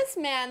at this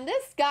man.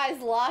 This guy's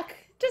luck.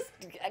 Just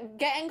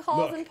getting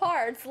calls and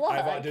parts. Look.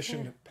 I've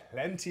auditioned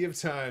plenty of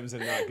times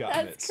and not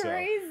gotten it. That's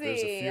crazy.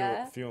 So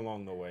there's a few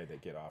along the way that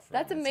get offered.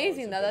 That's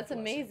amazing, though. That's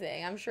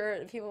amazing. I'm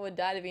sure people would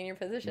die to be in your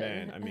position.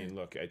 Man, I mean,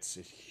 look, it's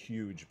a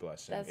huge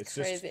blessing. That's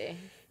crazy.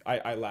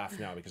 I laugh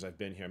now because I've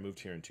been here. I moved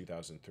here in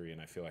 2003,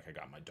 and I feel like I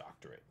got my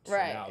doctorate. So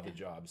now the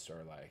jobs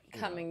are like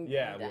coming.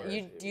 Yeah,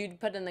 you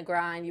put in the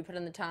grind, you put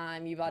in the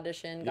time, you've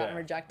auditioned, gotten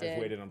rejected. I've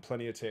waited on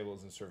plenty of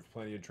tables and served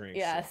plenty of drinks.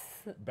 Yes.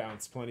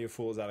 Bounced plenty of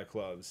fools out of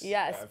clubs.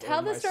 Yes.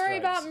 Tell the story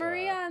about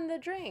Maria and the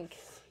drink.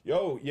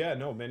 Oh yeah,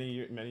 no, many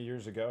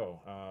years ago,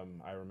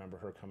 I remember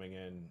her coming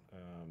in.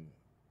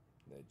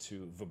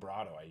 To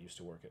Vibrato. I used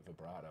to work at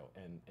Vibrato,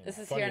 and this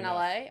is here in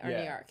LA or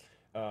New York?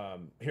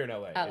 Here in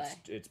LA. LA.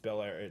 It's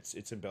Bel Air. It's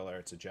in Bel Air.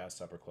 It's a jazz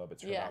supper club.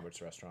 It's her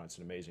Robert's restaurant. It's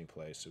an amazing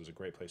place. It was a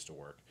great place to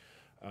work.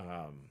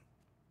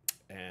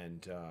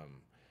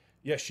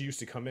 Yeah, she used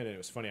to come in, and it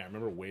was funny. I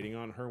remember waiting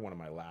on her one of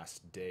my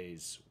last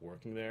days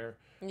working there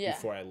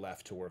before I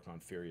left to work on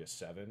Furious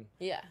 7.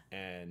 Yeah.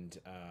 And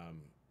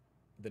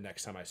the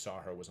next time I saw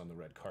her was on the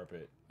red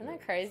carpet. Isn't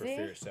that crazy? For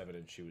Furious 7,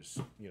 and she was,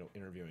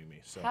 interviewing me.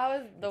 So how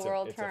is the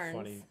world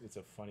turns? It's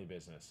a funny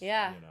business.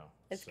 Yeah,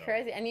 it's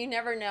crazy, and you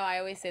never know. I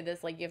always say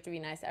this, like you have to be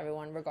nice to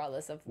everyone,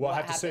 regardless of. Well,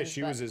 I have to say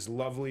she was as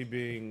lovely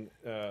being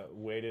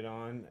waited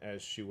on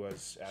as she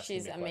was asking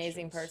She's me an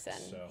amazing person.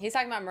 So, he's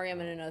talking about Maria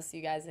Menounos,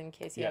 you guys, in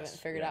case you haven't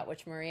figured out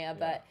which Maria,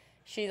 but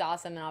she's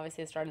awesome, and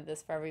obviously started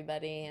this for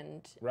everybody,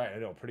 and right, I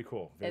know, pretty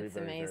cool. It's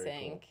amazing.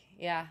 Very cool.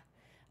 Yeah.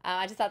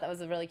 I just thought that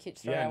was a really cute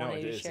story. I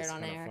wanted you to share it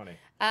on air.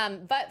 Funny.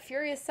 But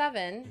Furious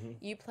 7,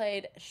 you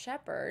played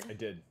Shepard. I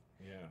did,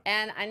 yeah.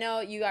 And I know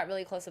you got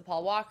really close to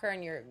Paul Walker,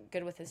 and you're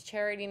good with his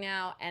charity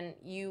now, and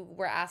you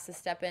were asked to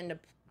step into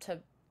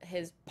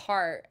his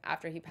part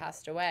after he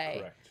passed away.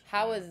 Correct.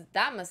 How was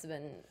that? Must have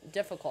been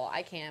difficult.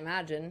 I can't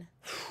imagine.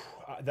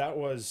 That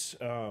was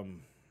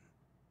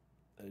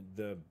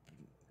the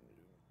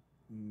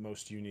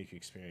most unique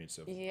experience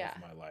of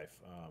my life.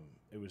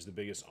 It was the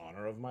biggest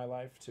honor of my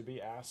life to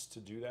be asked to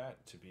do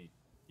that, to be,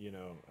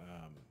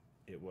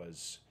 it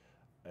was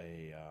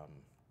a,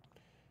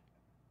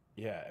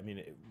 I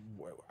mean,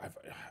 I've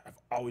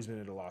always been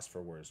at a loss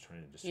for words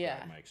trying to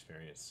describe my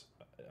experience.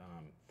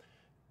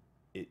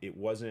 It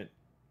wasn't,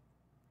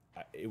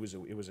 it was a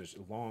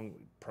long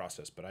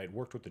process, but I had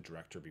worked with the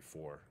director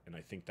before, and I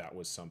think that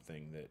was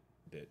something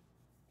that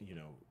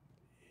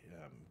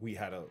we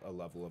had a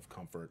level of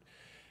comfort.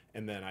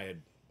 And then I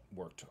had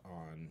worked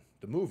on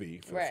the movie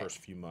for the first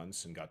few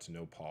months and got to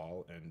know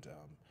Paul and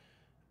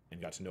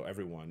got to know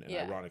everyone. And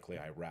ironically,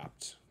 I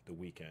wrapped the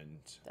weekend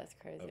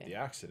of the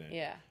accident.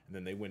 Yeah. And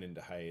then they went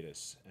into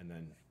hiatus, and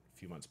then a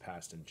few months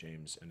passed, and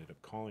James ended up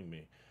calling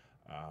me.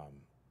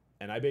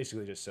 And I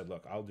basically just said,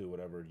 look, I'll do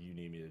whatever you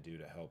need me to do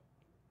to help.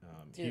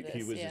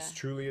 He was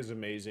truly as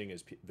amazing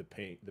as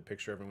the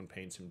picture everyone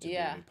paints him to be.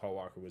 I mean, Paul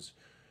Walker was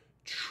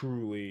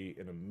truly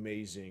an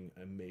amazing,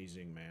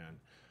 amazing man.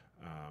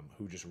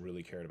 Who just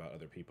really cared about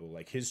other people,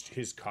 like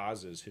his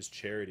causes, his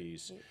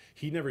charities.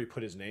 He never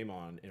put his name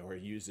on or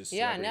he used his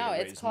celebrity to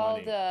raise it's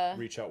called money.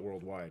 Reach Out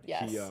Worldwide.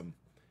 Yes.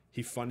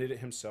 He funded it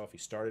himself. He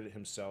started it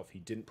himself. He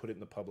didn't put it in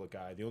the public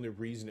eye. The only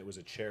reason it was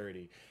a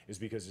charity is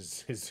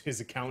because his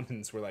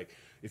accountants were like,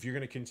 if you're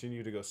going to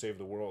continue to go save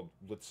the world,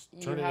 let's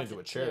turn it into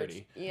a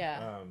charity.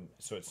 Yeah.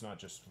 So it's not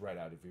just right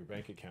out of your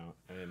bank account,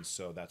 and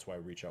so that's why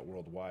Reach Out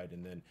Worldwide.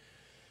 And then,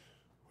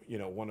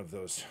 one of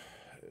those.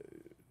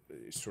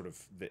 Sort of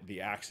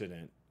the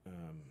accident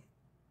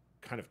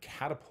kind of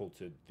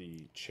catapulted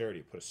the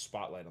charity, put a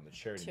spotlight on the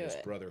charity. His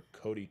brother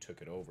Cody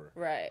took it over,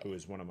 who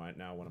is one of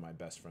my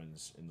best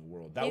friends in the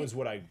world. That was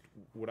what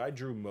I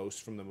drew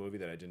most from the movie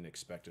that I didn't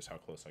expect, is how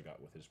close I got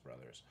with his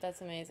brothers.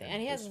 That's amazing.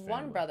 And he has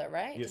one brother,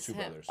 right? He has two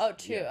brothers. Oh,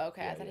 two.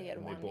 Okay, I thought he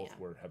had one. They both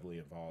were heavily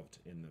involved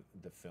in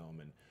the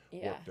film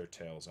and worked their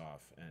tails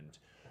off, and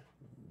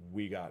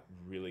we got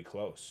really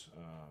close.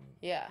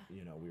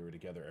 We were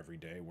together every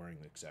day wearing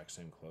the exact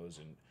same clothes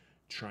and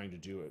trying to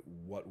do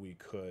what we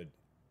could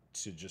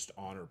to just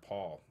honor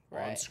Paul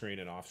on screen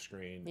and off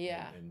screen.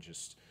 And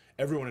just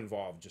everyone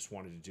involved just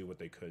wanted to do what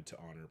they could to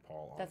honor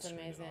Paul on screen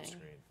and off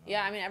screen.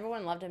 I mean,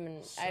 everyone loved him,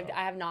 and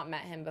I have not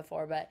met him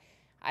before, but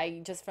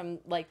I just, from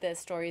like the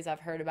stories I've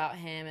heard about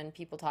him and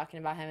people talking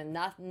about him, and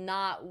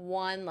not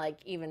one like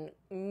even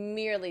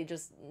merely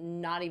just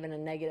not even a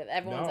negative.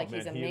 Everyone's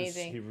he's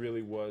amazing. He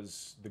really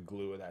was the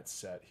glue of that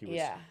set. He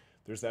was.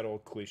 There's that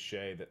old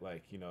cliche that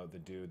the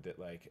dude that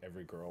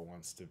every girl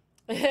wants to,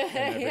 and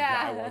every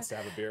guy wants to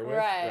have a beer with,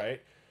 right?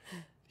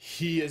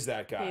 He is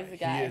that guy. He's the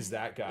guy. He is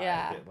that guy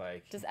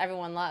that just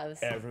everyone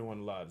loves.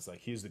 Everyone loves.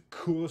 He's the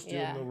coolest dude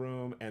in the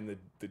room, and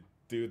the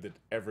dude that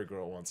every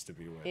girl wants to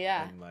be with.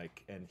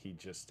 And he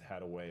just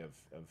had a way of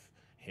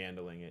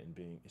handling it and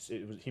being.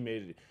 He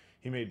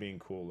made being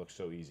cool look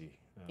so easy.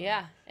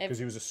 Because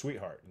he was a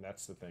sweetheart, and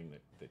that's the thing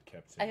that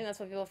kept him. I think that's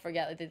what people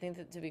forget. Like, they think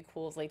that to be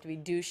cool is to be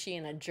douchey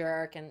and a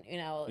jerk and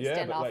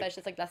standoffish.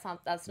 It's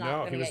that's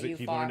not going to get you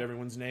he far. He learned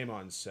everyone's name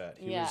on set.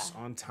 He was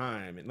on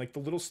time, and the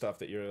little stuff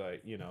that you're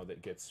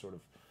that gets sort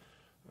of.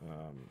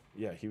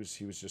 He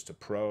was just a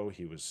pro.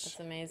 That's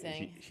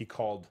amazing. He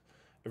called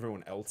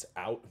everyone else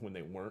out when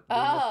they weren't being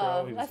a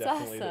pro. He was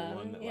definitely the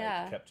one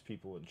that kept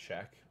people in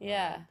check.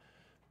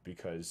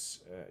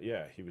 Because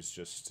he was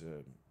just.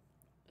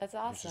 That's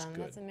awesome.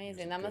 That's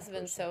amazing. That must have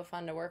been so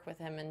fun to work with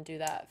him and do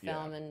that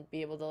film and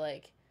be able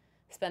to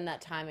spend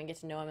that time and get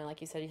to know him, and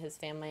like you said, his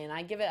family. And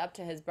I give it up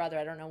to his brother.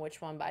 I don't know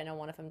which one, but I know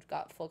one of them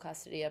got full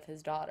custody of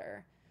his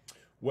daughter.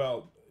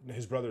 Well,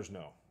 his brothers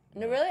no.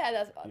 No, really?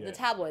 The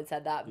tabloid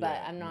said that,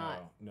 but I'm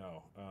not.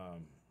 No.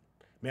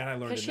 Man, I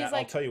learned in that.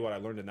 I'll tell you what I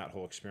learned in that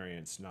whole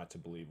experience: not to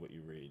believe what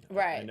you read.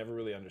 Right. I never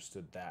really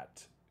understood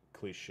that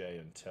cliche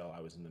until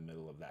I was in the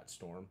middle of that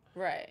storm.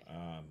 Right.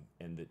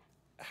 And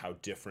how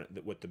different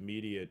that what the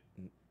media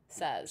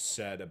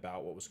said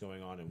about what was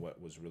going on and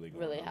what was really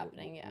going on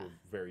happening. Were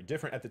very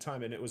different at the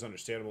time, and it was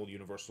understandable.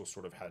 Universal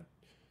sort of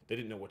they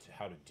didn't know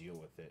how to deal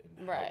with it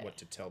and what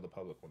to tell the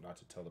public, what not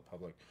to tell the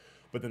public.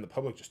 But then the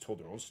public just told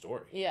their own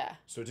story. Yeah.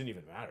 So it didn't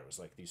even matter. It was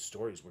like these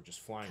stories were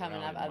just flying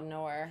coming around up out of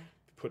nowhere,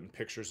 putting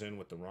pictures in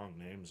with the wrong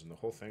names, and the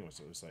whole thing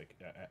was. It was like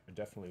I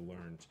definitely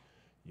learned,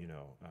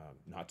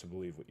 not to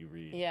believe what you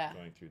read. Yeah.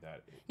 Going through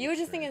that. You were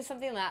just thinking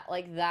something that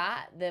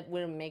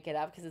wouldn't make it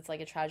up because it's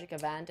like a tragic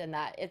event and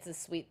that it's a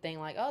sweet thing.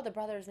 Like, oh, the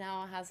brothers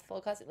now has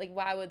full custody. Like,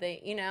 why would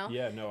they?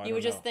 Yeah. No. You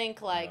would just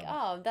think like,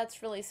 oh,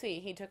 that's really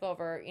sweet. He took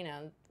over.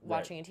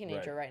 Watching a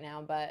teenager right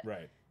now, but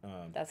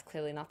that's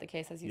clearly not the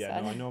case, as you said.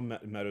 Yeah, no, I know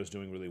Meadow's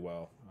doing really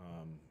well,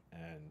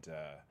 and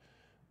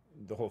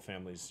the whole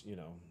family's,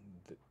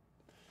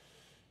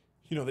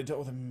 they dealt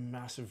with a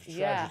massive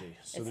tragedy,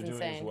 so they're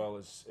doing as well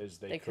as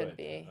they could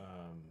be.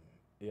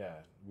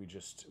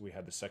 We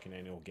had the second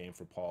annual game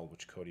for Paul,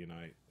 which Cody and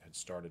I had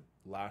started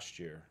last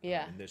year,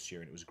 and this year,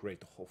 and it was great.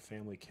 The whole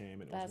family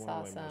came, and it was one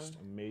of the most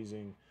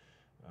amazing.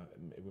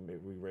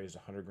 We raised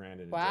 $100,000 in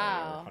a day,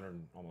 or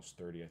 100, almost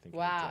 30, I think.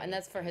 Wow, and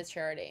that's for his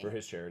charity. For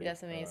his charity.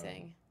 That's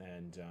amazing.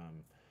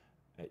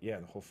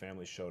 The whole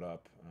family showed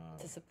up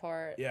to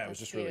support. Yeah, it was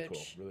just really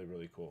cool, really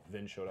really cool.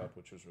 Vin showed up,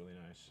 which was really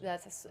nice.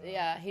 That's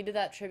he did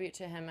that tribute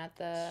to him at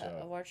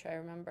the award show. I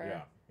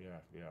remember. Yeah.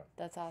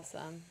 That's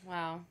awesome.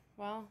 Wow.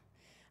 Well,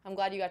 I'm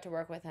glad you got to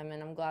work with him,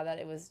 and I'm glad that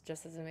it was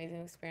just as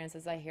amazing experience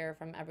as I hear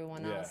from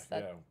everyone else.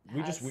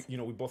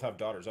 We both have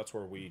daughters. That's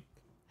where we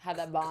had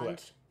that bond.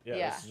 Clicked.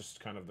 Yeah, this is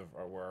just kind of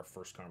where our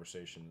first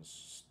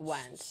conversations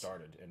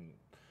started,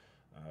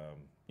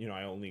 and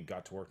I only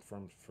got to work for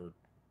him for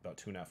about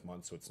 2.5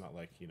 months, so it's not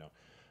like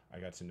I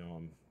got to know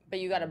him.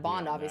 But you got a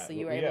bond, obviously.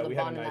 You were able to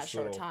bond in that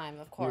short time,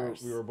 of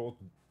course. We were both,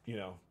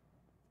 a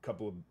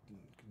couple of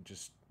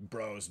just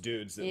bros,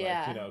 dudes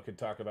that could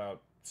talk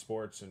about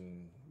sports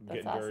and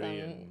getting dirty,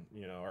 and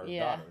our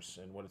daughters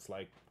and what it's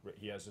like.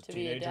 He has a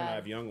teenager and I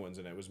have young ones,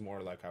 and it was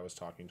more like I was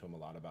talking to him a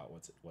lot about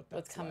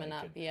what's coming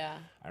up.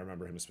 And I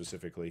remember him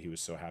specifically. He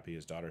was so happy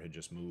his daughter had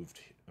just moved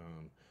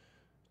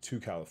to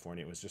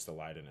California. It was just a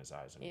light in his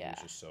eyes. I mean, he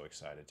was just so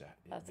excited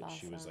that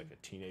she was like a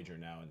teenager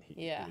now, and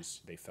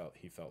he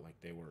felt like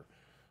they were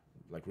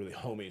like really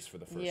homies for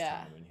the first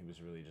time, and he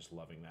was really just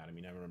loving that. I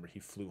mean, I remember he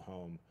flew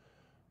home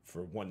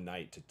for one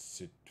night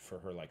for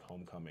her like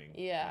homecoming,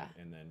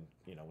 and then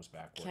was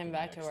back working came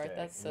back the to work. Day.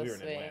 That's so we were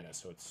sweet. in Atlanta,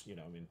 so it's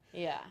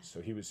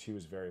so he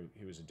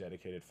was a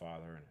dedicated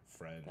father and a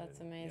friend.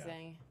 That's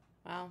amazing.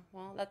 Wow.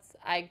 Well,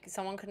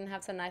 someone couldn't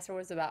have said nicer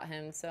words about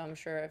him, so I'm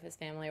sure if his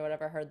family or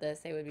whatever heard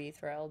this, they would be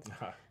thrilled.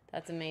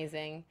 That's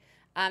amazing.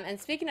 And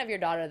speaking of your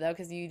daughter, though,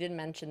 because you did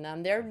mention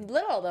them, they're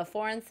little, the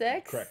 4 and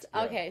 6. Correct.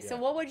 Okay, so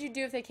what would you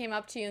do if they came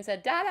up to you and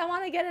said, "Dad, I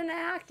want to get into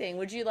acting"?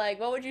 Would you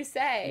what would you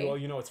say? Well,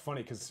 it's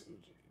funny because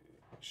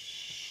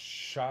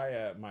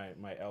Shia,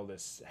 my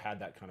eldest, had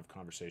that kind of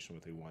conversation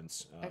with me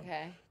once.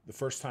 The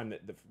first time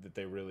that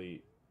they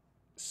really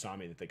saw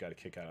me, that they got a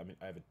kick out. I mean,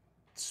 I have a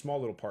small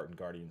little part in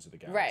Guardians of the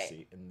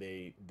Galaxy, and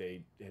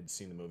they had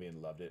seen the movie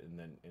and loved it,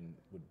 and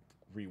would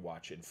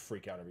rewatch it and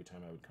freak out every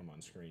time I would come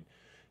on screen.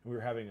 And we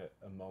were having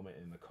a moment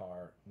in the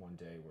car one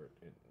day where,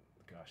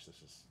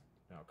 this is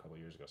now a couple of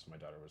years ago, so my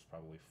daughter was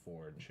probably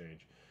 4 and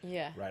change.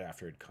 Yeah. Right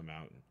after it had come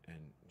out, and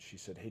she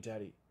said, "Hey,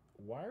 Daddy,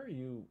 why are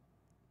you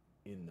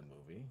in the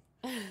movie?"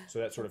 So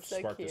that sort of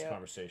sparked this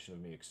conversation of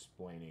me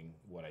explaining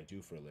what I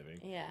do for a living.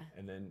 Yeah.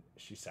 And then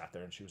she sat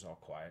there and she was all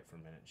quiet for a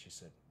minute. And she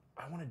said,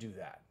 "I want to do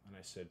that." And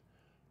I said,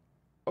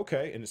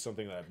 "Okay." And it's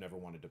something that I've never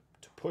wanted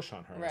to push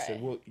on her. And I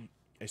said, "Well,"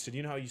 I said,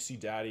 "You know how you see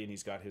Daddy and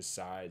he's got his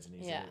sides and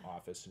he's in the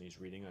office and he's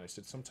reading." And I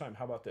said, "Sometime,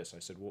 how about this?" I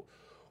said,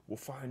 we'll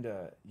find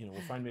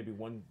maybe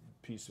one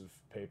piece of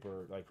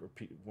paper, like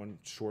one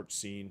short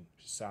scene,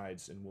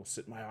 sides, and we'll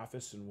sit in my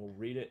office and we'll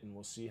read it and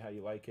we'll see how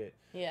you like it."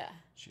 Yeah.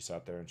 She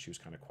sat there and she was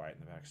kind of quiet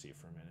in the back seat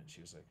for a minute.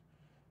 She was like,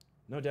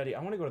 "No, Daddy,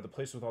 I want to go to the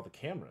place with all the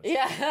cameras."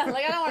 Yeah, I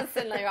don't want to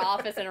sit in your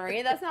office and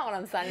read. That's not what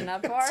I'm signing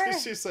up for.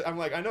 I'm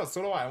like, "I know,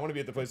 so do I. I want to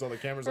be at the place with all the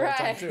cameras all the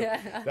time too."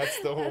 Yeah. That's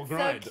the whole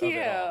grind so cute.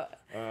 Of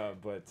it all.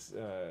 But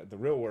the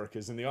real work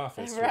is in the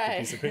office with the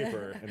piece of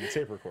paper and the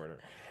tape recorder.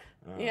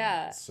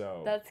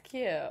 So that's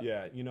cute.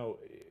 Yeah,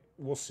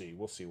 we'll see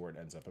where it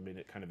ends up. I mean,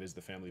 it kind of is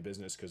the family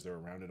business because they're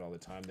around it all the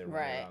time. They're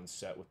running around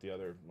set with the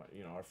other,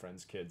 our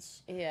friends'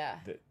 kids. Yeah.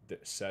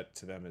 That set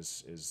to them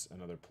is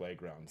another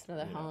playground. It's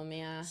another home.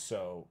 Yeah.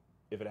 So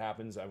if it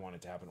happens, I want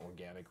it to happen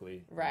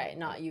organically. Right,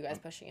 not you guys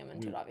pushing them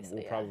into it, obviously.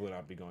 We'll probably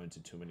not be going to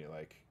too many,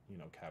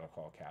 cattle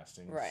call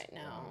castings. Right,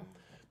 no.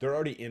 They're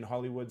already in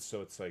Hollywood,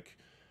 so it's like,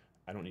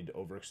 I don't need to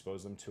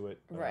overexpose them to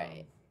it.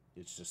 Right.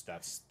 It's just,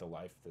 that's the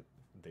life that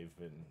they've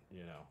been,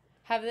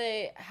 Have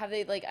they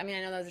like, I mean,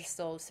 I know those are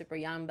still super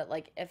young, but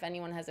like if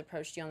anyone has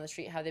approached you on the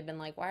street, have they been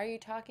like, why are you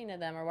talking to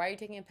them, or why are you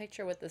taking a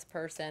picture with this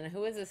person?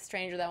 Who is this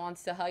stranger that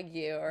wants to hug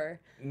you? Or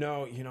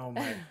no, you know,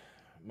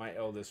 my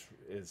eldest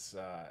is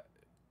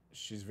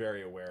she's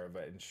very aware of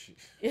it, and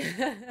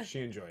she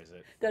enjoys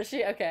it. Does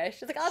she? Okay,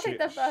 she's like, I'll take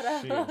the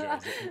photo. She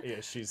enjoys it.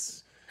 Yeah,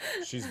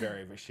 she's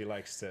very, she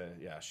likes to,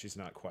 yeah, she's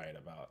not quiet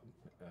about,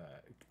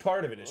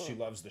 part of it is she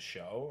loves the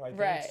show, I think,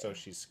 right. So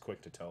she's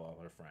quick to tell all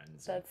her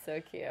friends. That's so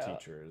cute.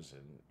 Teachers,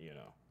 and, you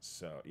know,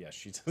 so, yeah,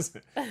 she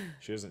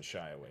doesn't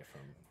shy away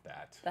from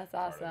that. That's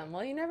awesome.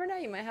 Well, you never know,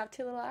 you might have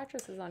two little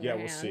actresses on your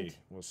hand. Yeah,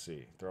 we'll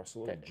see. They're also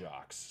little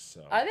jocks,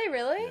 so. Are they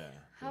really? Yeah.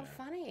 How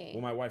funny.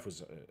 Well, my wife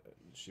was,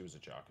 she was a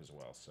jock as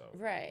well, so.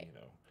 Right. You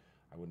know,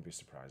 I wouldn't be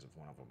surprised if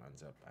one of them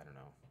ends up, I don't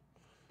know,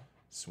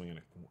 swinging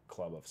a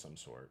club of some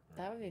sort.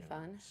 That would be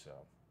fun. So.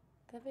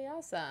 That'd be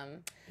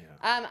awesome.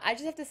 Yeah. I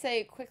just have to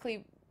say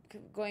quickly,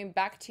 going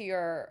back to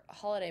your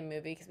holiday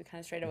movie, because we kind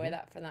of strayed away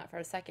from that for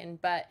a second,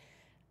 but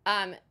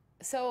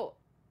so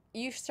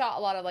you shot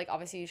a lot of, like,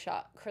 obviously you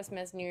shot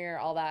Christmas, New Year,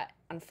 all that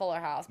on Fuller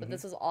House, but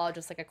this was all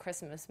just like a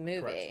Christmas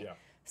movie. Correct, yeah.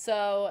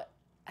 So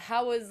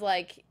how was,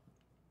 like,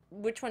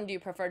 which one do you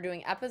prefer,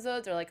 doing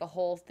episodes or like a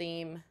whole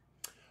theme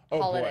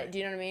holiday? Boy. Do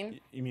you know what I mean?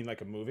 You mean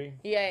like a movie?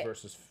 Yeah.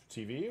 Versus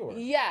TV, or?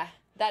 Yeah,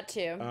 that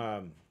too.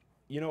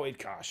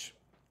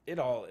 You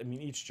know, I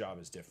mean, each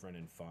job is different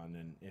and fun,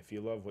 and if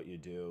you love what you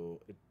do,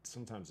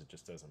 sometimes it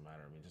just doesn't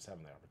matter. I mean, just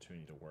having the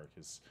opportunity to work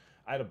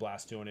I had a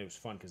blast doing it. It was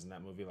fun because in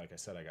that movie, like I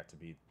said, I got to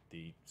be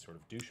the sort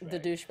of douchebag. The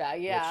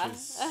douchebag, yeah. Which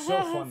is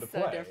so fun to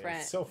play. Different.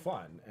 It's so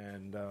fun,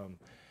 and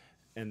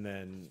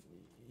then,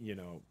 you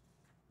know,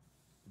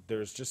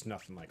 there's just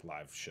nothing like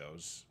live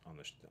shows on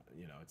the,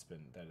 you know, it's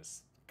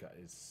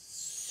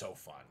so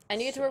fun. And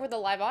you get to work with a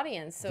live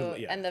audience, so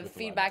and the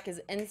feedback is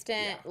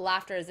instant,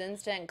 laughter is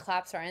instant,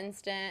 claps are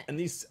instant. And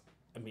this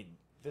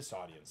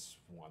audience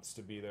wants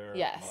to be there,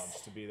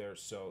 loves to be there,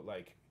 so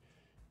like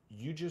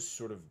you just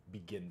sort of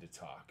begin to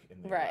talk and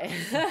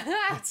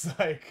it's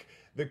like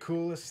the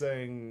coolest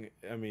thing.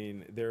 I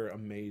mean, they're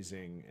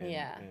amazing,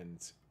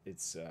 and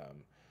it's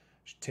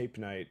tape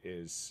night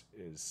is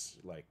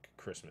like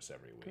Christmas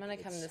every week. I'm gonna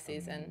come this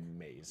season.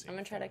 Amazing. I'm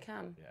gonna try to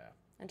come. Yeah.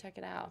 And check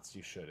it out.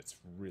 You should. It's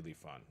really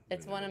fun.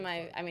 It's really, one of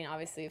my, fun. I mean,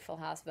 obviously Full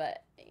House,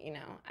 but, you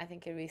know, I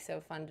think it'd be so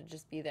fun to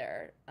just be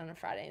there on a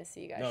Friday and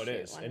see you guys shoot one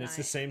night. And it's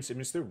the same, I mean,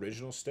 it's the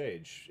original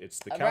stage. It's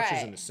the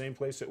couches in the same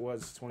place it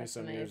was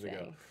 20-some years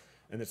ago.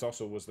 And it's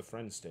also was the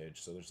Friends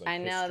stage, so there's like I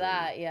know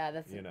that, yeah.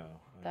 That's, you know.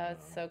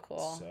 That's so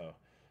cool. So,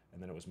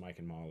 and then it was Mike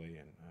and Molly,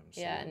 and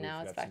so and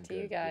now it's back to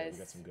you guys. Yeah, we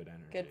got some good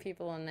energy. Good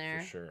people in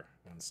there. For sure,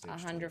 on stage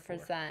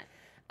 100%.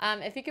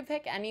 If you could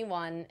pick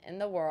anyone in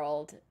the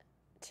world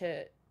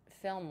to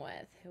film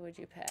with, who would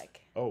you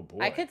pick? Oh boy,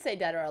 I could say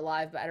dead or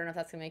alive, but I don't know if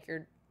that's gonna make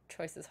your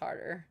choices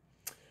harder.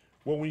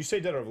 Well, when you say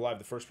dead or alive,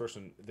 the first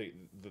person,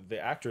 the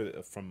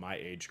actor from my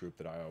age group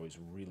that I always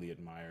really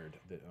admired,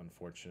 that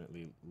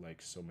unfortunately, like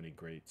so many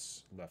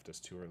greats, left us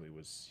too early,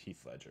 was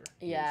Heath Ledger.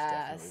 He was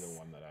definitely the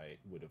one that I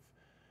would have.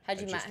 Had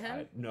you met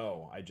him?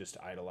 No, I just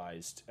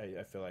idolized.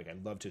 I feel like I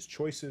loved his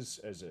choices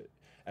as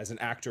an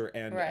actor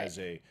and as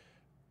a,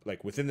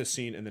 like, within the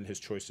scene, and then his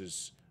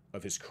choices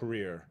of his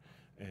career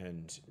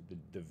and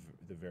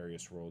the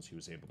various roles he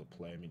was able to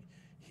play. I mean,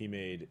 he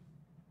made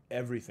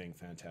everything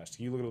fantastic.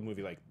 You look at a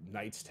movie like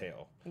Knight's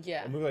Tale.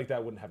 Yeah. A movie like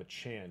that wouldn't have a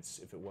chance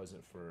if it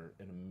wasn't for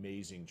an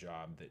amazing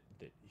job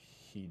that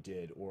he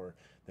did. Or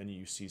then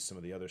you see some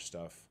of the other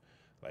stuff,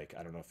 like,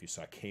 I don't know if you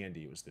saw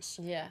Candy. It was this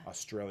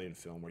Australian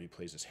film where he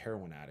plays this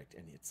heroin addict,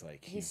 and it's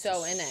like he's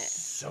so in it.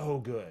 So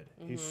good.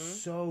 He's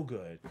so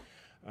good.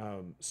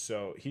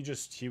 So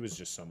he was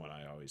just someone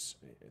I always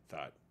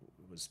thought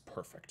was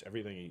perfect.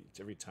 Every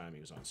time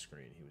he was on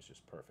screen, he was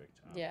just perfect.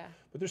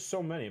 But there's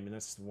so many. I mean,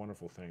 that's the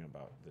wonderful thing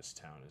about this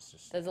town, is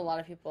just there's a lot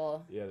of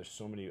people. Yeah, there's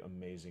so many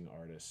amazing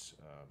artists,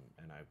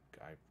 and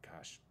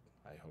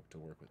I hope to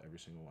work with every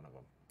single one of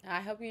them.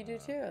 I hope you do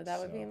too. That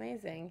would be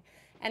amazing.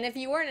 And if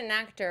you weren't an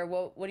actor,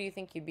 what do you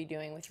think you'd be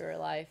doing with your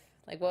life?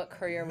 Like, what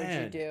career would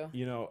you do?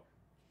 You know,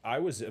 I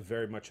was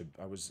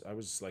I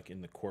was like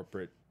in the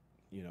corporate,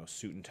 you know,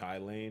 suit and tie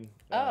lane.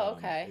 Oh,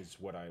 okay. Is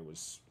what I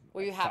was.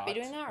 Were you happy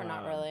doing that, or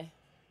not really?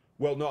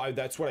 Well, no,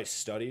 that's what I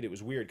studied. It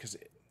was weird because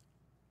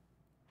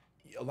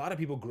a lot of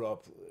people grow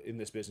up in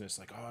this business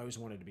like, oh, I always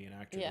wanted to be an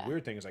actor. Yeah. The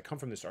weird thing is I come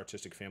from this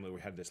artistic family where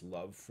we had this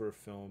love for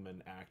film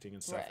and acting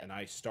and stuff. Right. And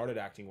I started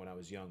acting when I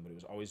was young, but it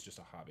was always just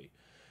a hobby.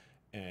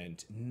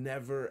 And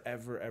never,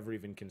 ever, ever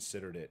even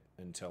considered it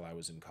until I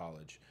was in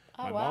college.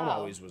 Oh, My mom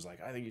always was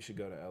like, I think you should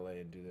go to LA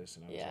and do this.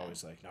 And I was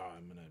always like, no,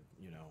 I'm going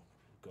to, you know,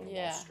 go to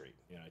Wall Street.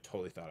 You know, I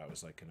totally thought I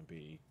was like going to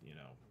be, you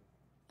know.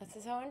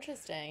 That's so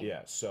interesting.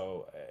 Yeah,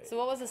 so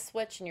what was the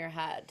switch in your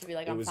head to be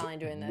like, I'm finally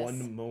doing this?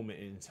 One moment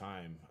in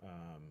time.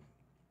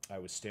 I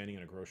was standing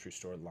in a grocery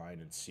store line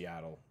in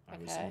Seattle. I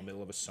was in the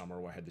middle of a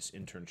summer where I had this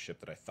internship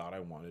that I thought I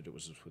wanted. It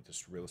was with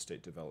this real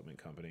estate development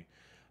company.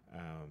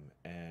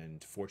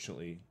 And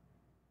fortunately,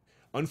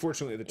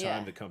 Unfortunately, at the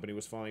time, the company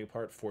was falling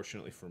apart.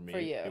 Fortunately for me,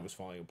 it was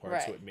falling apart.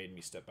 Right. So it made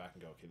me step back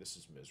and go, okay, this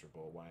is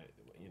miserable. Why,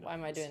 why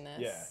am I doing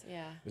this?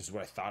 Yeah. This is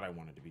what I thought I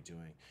wanted to be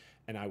doing.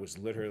 And I was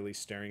literally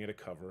staring at a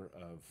cover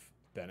of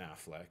Ben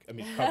Affleck. I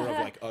mean, cover of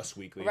like Us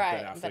Weekly.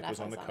 Right. Ben Affleck was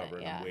on the cover,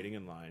 and I'm yeah. waiting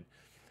in line.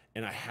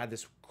 And I had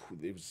this,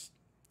 it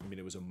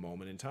was a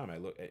moment in time. I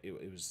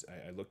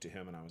looked at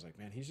him and I was like,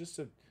 man, he's just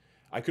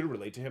I could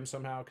relate to him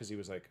somehow, because he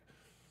was like,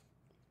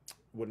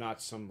 well,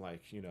 not some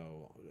like, you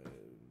know,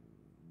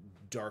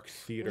 dark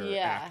theater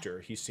actor.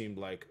 He seemed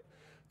like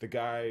the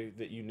guy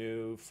that you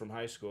knew from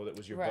high school that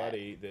was your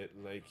buddy, that,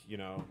 like, you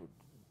know,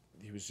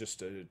 he was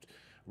just a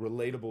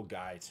relatable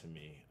guy to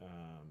me.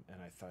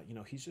 And I thought, you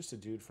know, he's just a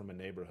dude from a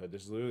neighborhood.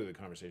 This is literally the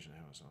conversation I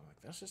had. So I'm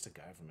like, that's just a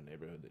guy from a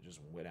neighborhood that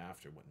just went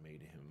after what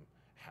made him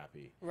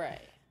happy.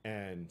 Right.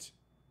 And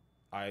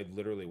I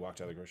literally walked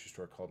out of the grocery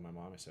store, called my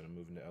mom. I said, I'm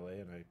moving to LA,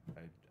 and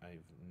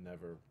I've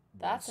never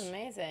That's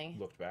amazing.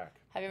 looked back.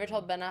 Have you ever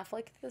told Ben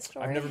Affleck this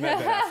story? I've never met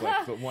Ben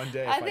Affleck, but one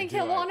day I think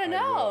he'll want to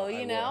know,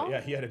 you know? Yeah,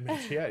 he had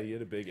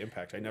a big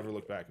impact. I never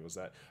looked back. It was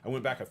that. I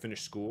went back, I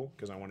finished school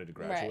because I wanted to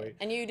graduate. Right.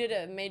 And you did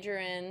a major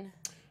in?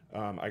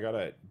 I got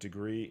a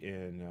degree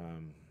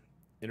in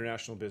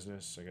international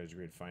business. I got a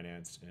degree in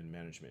finance and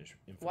management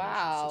information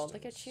Wow, systems.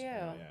 look at you.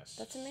 Yes.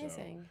 That's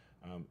amazing.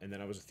 So, and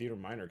then I was a theater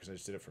minor because I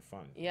just did it for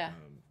fun. Yeah.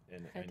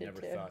 And I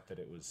never thought that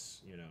it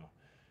was, you know,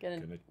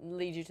 gonna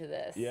lead you to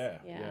this. Yeah.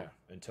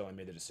 Until I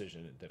made the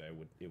decision that I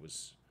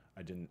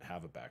didn't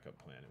have a backup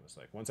plan. It was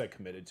like, once I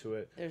committed to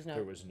it,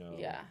 there was no,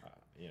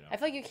 you know. I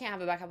feel like you can't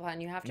have a backup plan.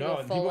 You have to go full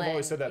in. People have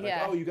always said that, like,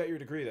 oh, you got your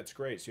degree, that's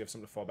great, so you have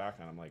something to fall back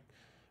on. I'm like,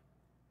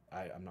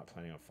 I'm not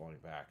planning on falling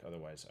back.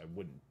 Otherwise, I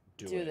wouldn't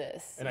do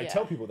this. And I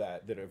tell people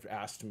that have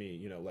asked me,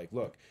 you know, like,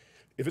 look,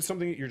 if it's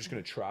something that you're just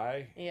going to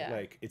try,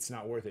 like, it's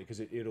not worth it, because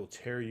it'll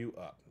tear you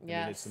up. I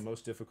mean, it's the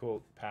most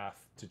difficult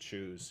path to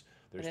choose.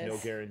 There's no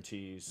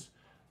guarantees.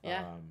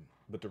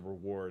 But the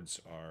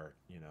rewards are,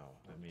 you know,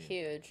 I mean,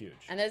 huge.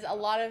 And there's a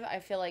lot of, I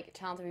feel like,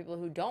 talented people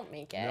who don't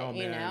make it,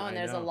 you know, and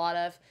there's a lot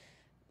of,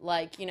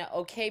 like, you know,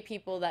 okay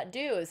people that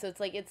do. So it's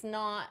like, it's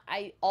not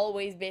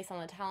always based on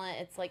the talent.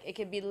 It's like, it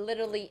could be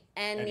literally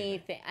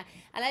anything.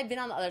 And I've been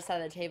on the other side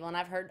of the table, and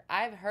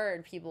I've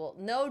heard people,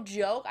 no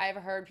joke, I've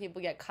heard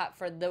people get cut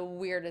for the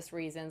weirdest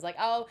reasons. Like,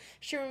 oh,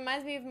 she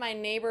reminds me of my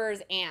neighbor's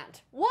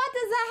aunt. What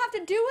does that have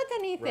to do with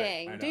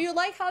anything? Right, do you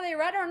like how they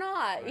read or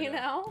not? You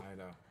know?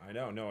 I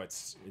know. No,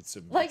 it's it's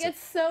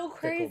so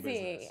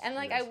crazy. And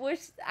like, I wish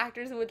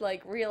actors would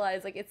like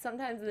realize, like, it's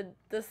sometimes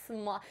the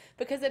small,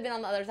 because they've been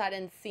on the other side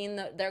and seen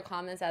their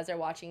comments as they're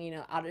watching, you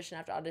know, audition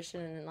after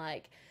audition, and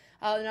like,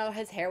 oh no,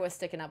 his hair was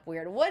sticking up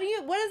weird. What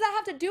does that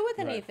have to do with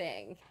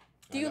anything?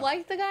 Do you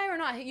like the guy or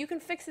not? You can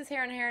fix his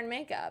hair and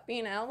makeup,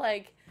 you know,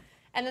 like.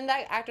 And then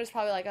that actor's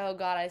probably like, oh,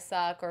 God, I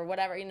suck, or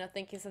whatever, you know,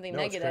 thinking something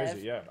negative. It's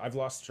crazy, yeah. I've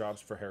lost jobs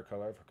for hair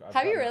color.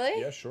 Have you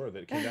really? Yeah, sure.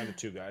 That came down to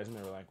two guys, and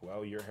they were like,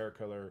 well, your hair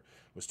color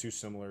was too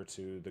similar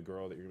to the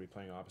girl that you're going to be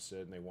playing opposite,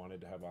 and they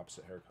wanted to have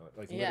opposite hair color.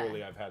 Like,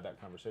 literally, I've had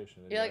that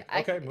conversation. And you're like,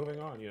 okay,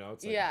 moving on, you know.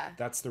 It's like,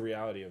 that's the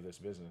reality of this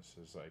business,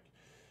 is like,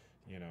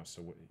 you know,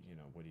 so what, you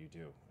know, what do?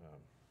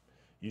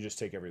 You just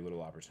take every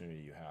little opportunity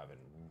you have and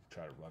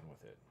try to run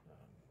with it.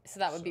 So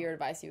that would be your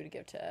advice you would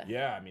give to...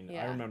 Yeah, I mean,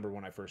 I remember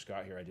when I first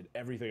got here, I did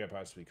everything I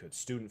possibly could.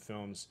 Student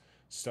films,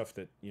 stuff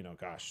that, you know,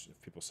 gosh,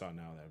 if people saw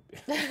now, that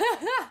would be...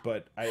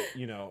 But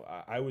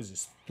I was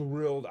just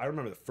thrilled. I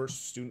remember the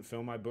first student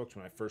film I booked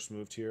when I first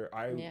moved here.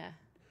 I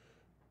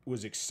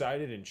was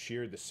excited and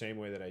cheered the same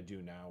way that I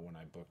do now when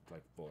I booked,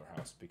 like, Fuller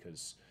House,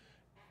 because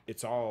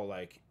it's all,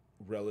 like,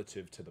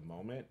 relative to the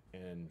moment.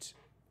 And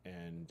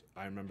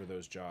I remember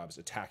those jobs,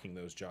 attacking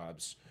those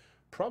jobs,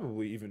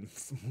 probably even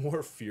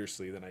more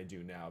fiercely than I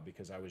do now,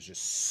 because I was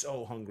just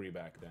so hungry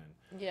back then.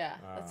 Yeah,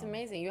 that's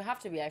amazing. You have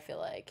to be, I feel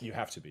like. You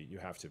have to be.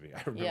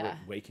 I remember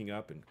waking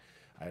up, and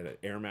I had an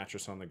air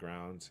mattress on the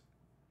ground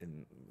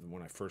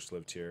when I first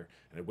lived here,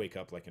 and I'd wake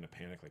up like in a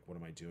panic, like, what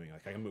am I doing?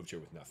 Like, I moved here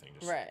with nothing,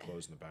 just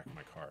clothes in the back of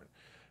my car.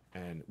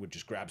 And would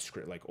just grab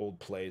like old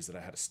plays that I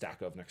had a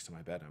stack of next to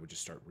my bed, and I would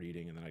just start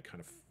reading, and then I'd kind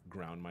of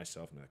ground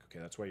myself and be like, okay,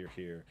 that's why you're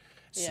here.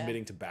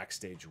 Submitting to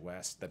Backstage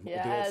West, the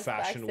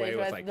old-fashioned way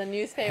with like the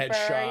newspaper,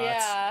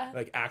 headshots,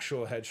 like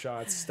actual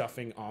headshots,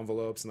 stuffing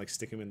envelopes and like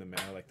sticking them in the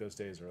mail. Like, those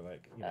days are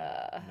like, you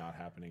know, not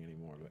happening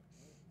anymore. But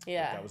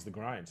that was the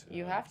grind.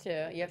 You have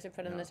to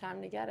put in the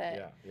time to get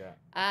it.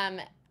 I'm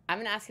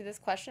gonna ask you this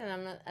question,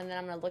 and then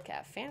I'm gonna look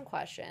at fan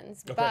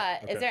questions.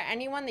 Is there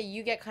anyone that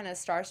you get kind of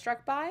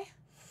starstruck by?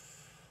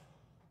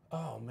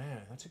 Oh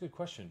man, that's a good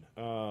question.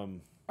 Or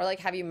like,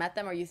 have you met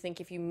them, or you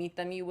think if you meet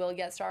them you will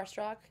get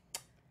starstruck?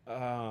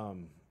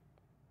 You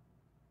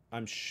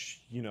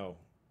know,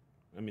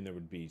 I mean, there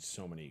would be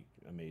so many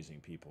amazing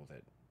people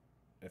that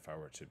if I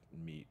were to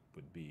meet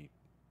would be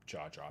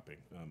jaw-dropping.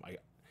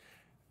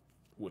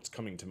 What's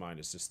coming to mind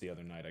is just the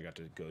other night I got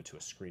to go to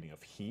a screening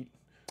of Heat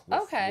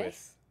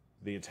with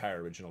the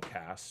entire original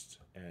cast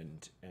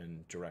and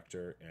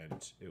director,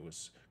 and it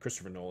was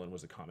Christopher Nolan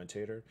was the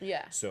commentator.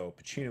 Yeah. So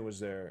Pacino was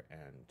there,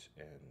 and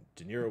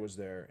De Niro was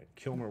there, and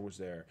Kilmer was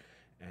there,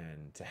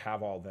 and to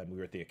have all of them, we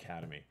were at the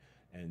Academy,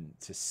 and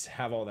to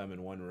have all them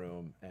in one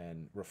room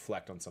and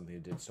reflect on something they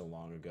did so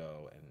long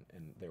ago,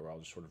 and they were all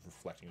just sort of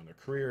reflecting on their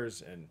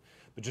careers,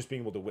 but just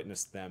being able to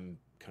witness them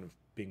kind of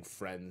being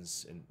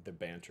friends and the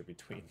banter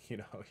between, you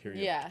know, here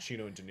you have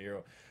Pacino and De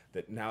Niro,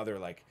 that now they're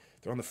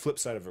on the flip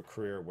side of a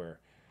career where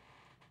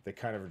they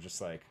kind of are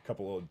just like a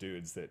couple old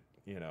dudes that,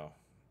 you know,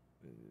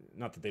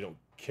 not that they don't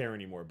care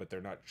anymore, but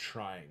they're not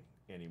trying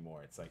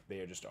anymore. It's like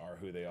they just are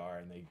who they are,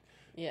 and they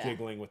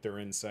giggling with their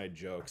inside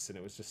jokes, and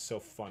it was just so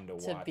fun to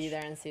watch. To be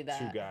there and see that.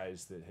 Two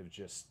guys that have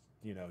just,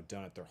 you know,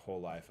 done it their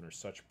whole life and are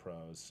such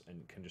pros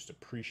and can just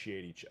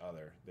appreciate each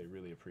other. They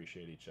really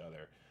appreciate each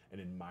other and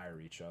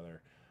admire each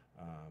other.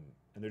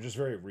 And they're just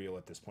very real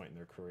at this point in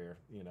their career.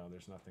 You know,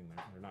 there's nothing,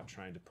 they're not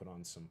trying to put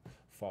on some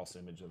false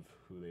image of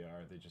who they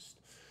are.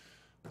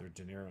 They're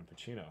De Niro and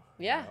Pacino.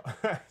 Yeah.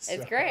 So.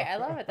 It's great. I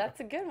love it. That's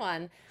a good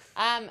one.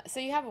 So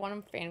you have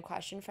one fan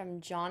question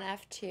from John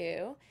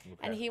F2,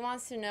 and he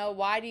wants to know,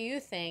 why do you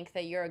think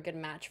that you're a good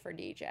match for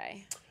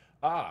DJ?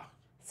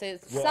 So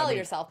sell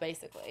yourself,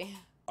 basically.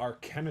 Our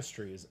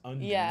chemistry is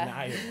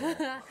undeniable.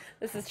 Yeah.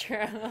 This is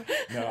true.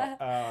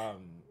 No,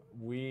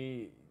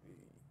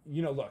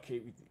 you know, look,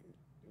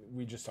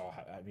 we just all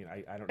have, I mean,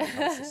 I don't know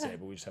how else to say it,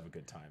 but we just have a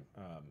good time.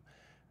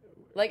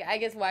 Like, I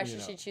guess, why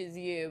should she choose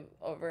you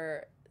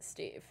over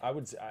Steve? I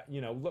would say,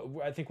 you know, look,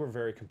 I think we're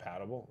very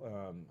compatible.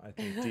 I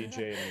think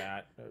DJ and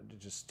Matt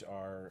just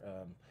are,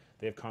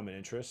 they have common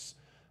interests.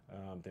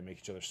 They make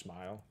each other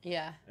smile.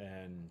 Yeah.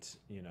 And,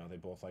 you know, they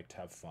both like to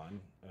have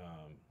fun.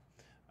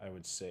 I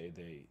would say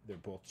they're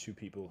both two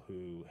people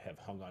who have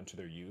hung on to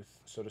their youth,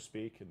 so to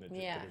speak, and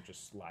they're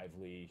just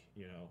lively,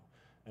 you know,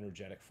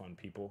 energetic, fun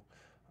people.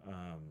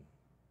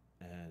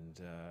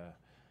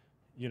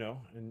 You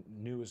know, and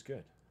new is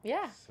good.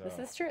 Yeah, so, this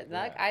is true.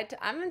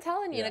 I'm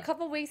telling you, in a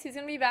couple of weeks, he's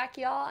going to be back,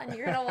 y'all, and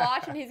you're going to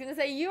watch, and he's going to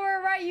say, you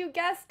were right, you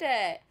guessed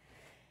it.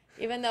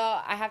 Even though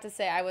I have to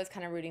say I was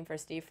kind of rooting for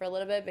Steve for a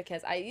little bit,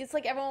 because it's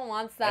like everyone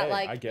wants that,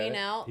 you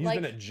know. He's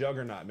been a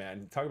juggernaut,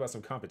 man. Talk about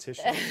some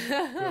competition.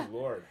 Good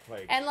Lord.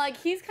 And,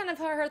 he's kind of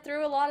put her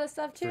through a lot of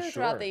stuff, too,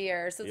 throughout the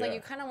year. So it's like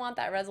you kind of want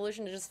that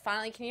resolution to just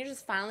finally, can you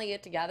just finally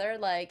get together?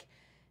 But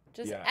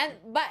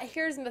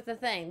here's the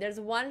thing. There's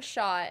one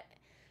shot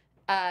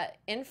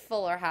in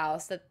Fuller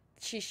House that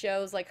she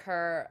shows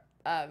her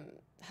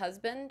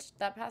husband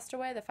that passed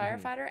away, the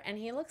firefighter, and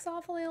he looks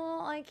awfully a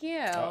lot like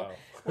you,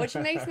 which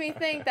makes me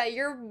think that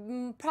you're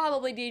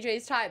probably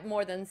DJ's type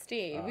more than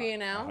Steve, you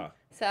know?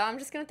 So I'm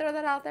just going to throw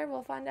that out there.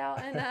 We'll find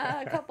out in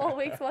a couple of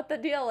weeks what the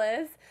deal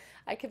is.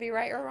 I could be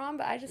right or wrong,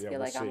 but I just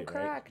feel like I'm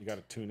correct. Right? You got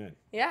to tune in.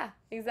 Yeah,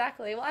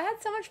 exactly. Well, I had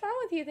so much fun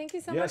with you. Thank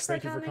you so much for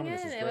coming in.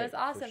 It was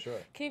awesome. Sure.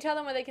 Can you tell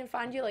them where they can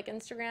find you, like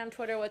Instagram,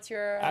 Twitter? What's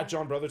your... At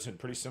John Brotherton.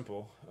 Pretty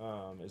simple.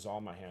 Is all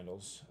my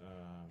handles.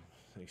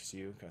 Thanks to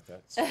you. Got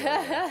that.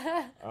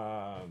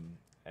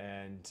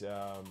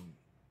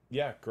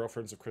 Yeah,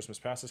 Girlfriends of Christmas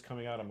Past is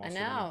coming out. I'm also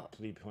going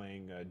to be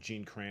playing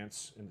Gene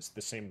Kranz in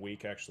the same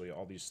week, actually.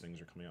 All these things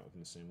are coming out within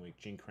the same week.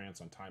 Gene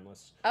Kranz on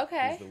Timeless.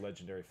 Okay. He's the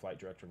legendary flight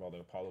director of all the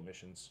Apollo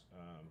missions.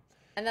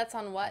 And that's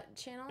on what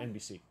channel?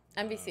 NBC.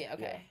 NBC,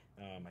 okay.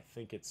 Yeah. I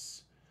think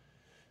it's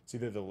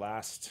either the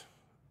last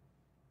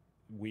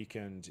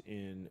weekend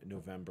in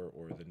November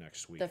or the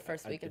next week. The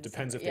first week of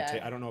December. It depends if they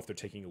I don't know if they're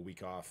taking a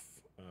week off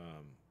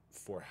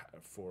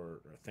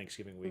for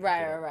Thanksgiving week.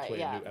 Right.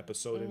 Play a new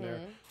episode in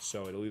there.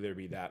 So it'll either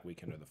be that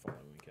weekend or the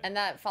following weekend. And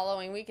that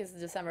following week is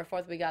December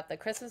 4th. We got the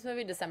Christmas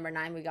movie. December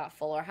 9th, we got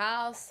Fuller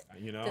House.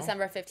 You know.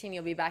 December 15th,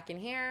 you'll be back in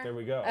here. There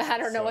we go. I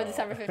don't know what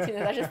December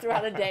 15th is. I just threw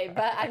out a date,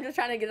 but I'm just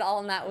trying to get it all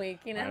in that week,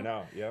 you know? I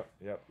know. Yep.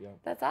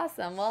 That's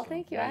awesome. Well,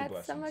 thank you. I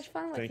had so much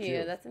fun with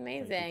you. That's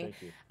amazing. Thank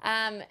you.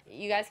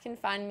 You guys can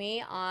find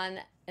me on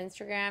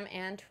Instagram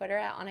and Twitter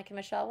at Annika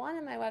Michelle 1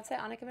 and my website,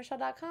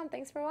 AnnikaMichelle.com.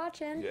 Thanks for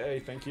watching. Yay,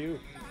 thank you.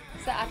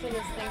 So after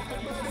this thing...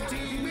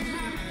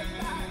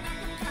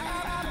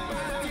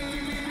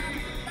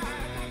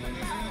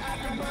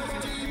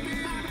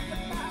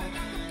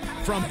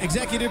 From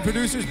executive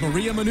producers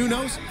Maria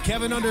Menounos,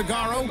 Kevin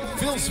Undergaro,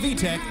 Phil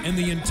Svitek, and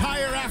the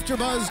entire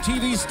AfterBuzz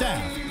TV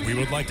staff, we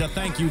would like to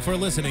thank you for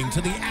listening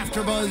to the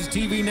AfterBuzz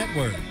TV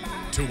network.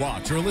 To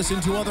watch or listen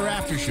to other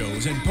after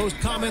shows and post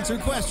comments or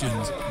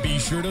questions, be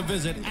sure to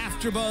visit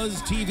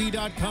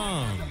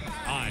AfterBuzzTV.com.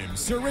 I'm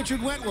Sir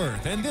Richard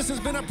Wentworth, and this has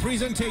been a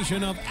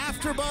presentation of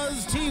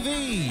AfterBuzz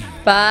TV.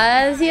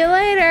 Buzz you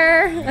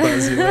later.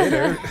 Buzz you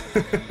later.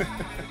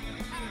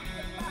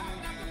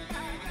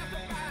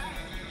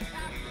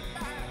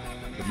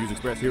 The views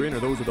expressed herein are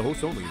those of the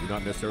hosts only and do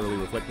not necessarily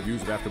reflect the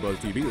views of AfterBuzz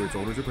TV or its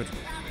owners or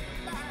principals.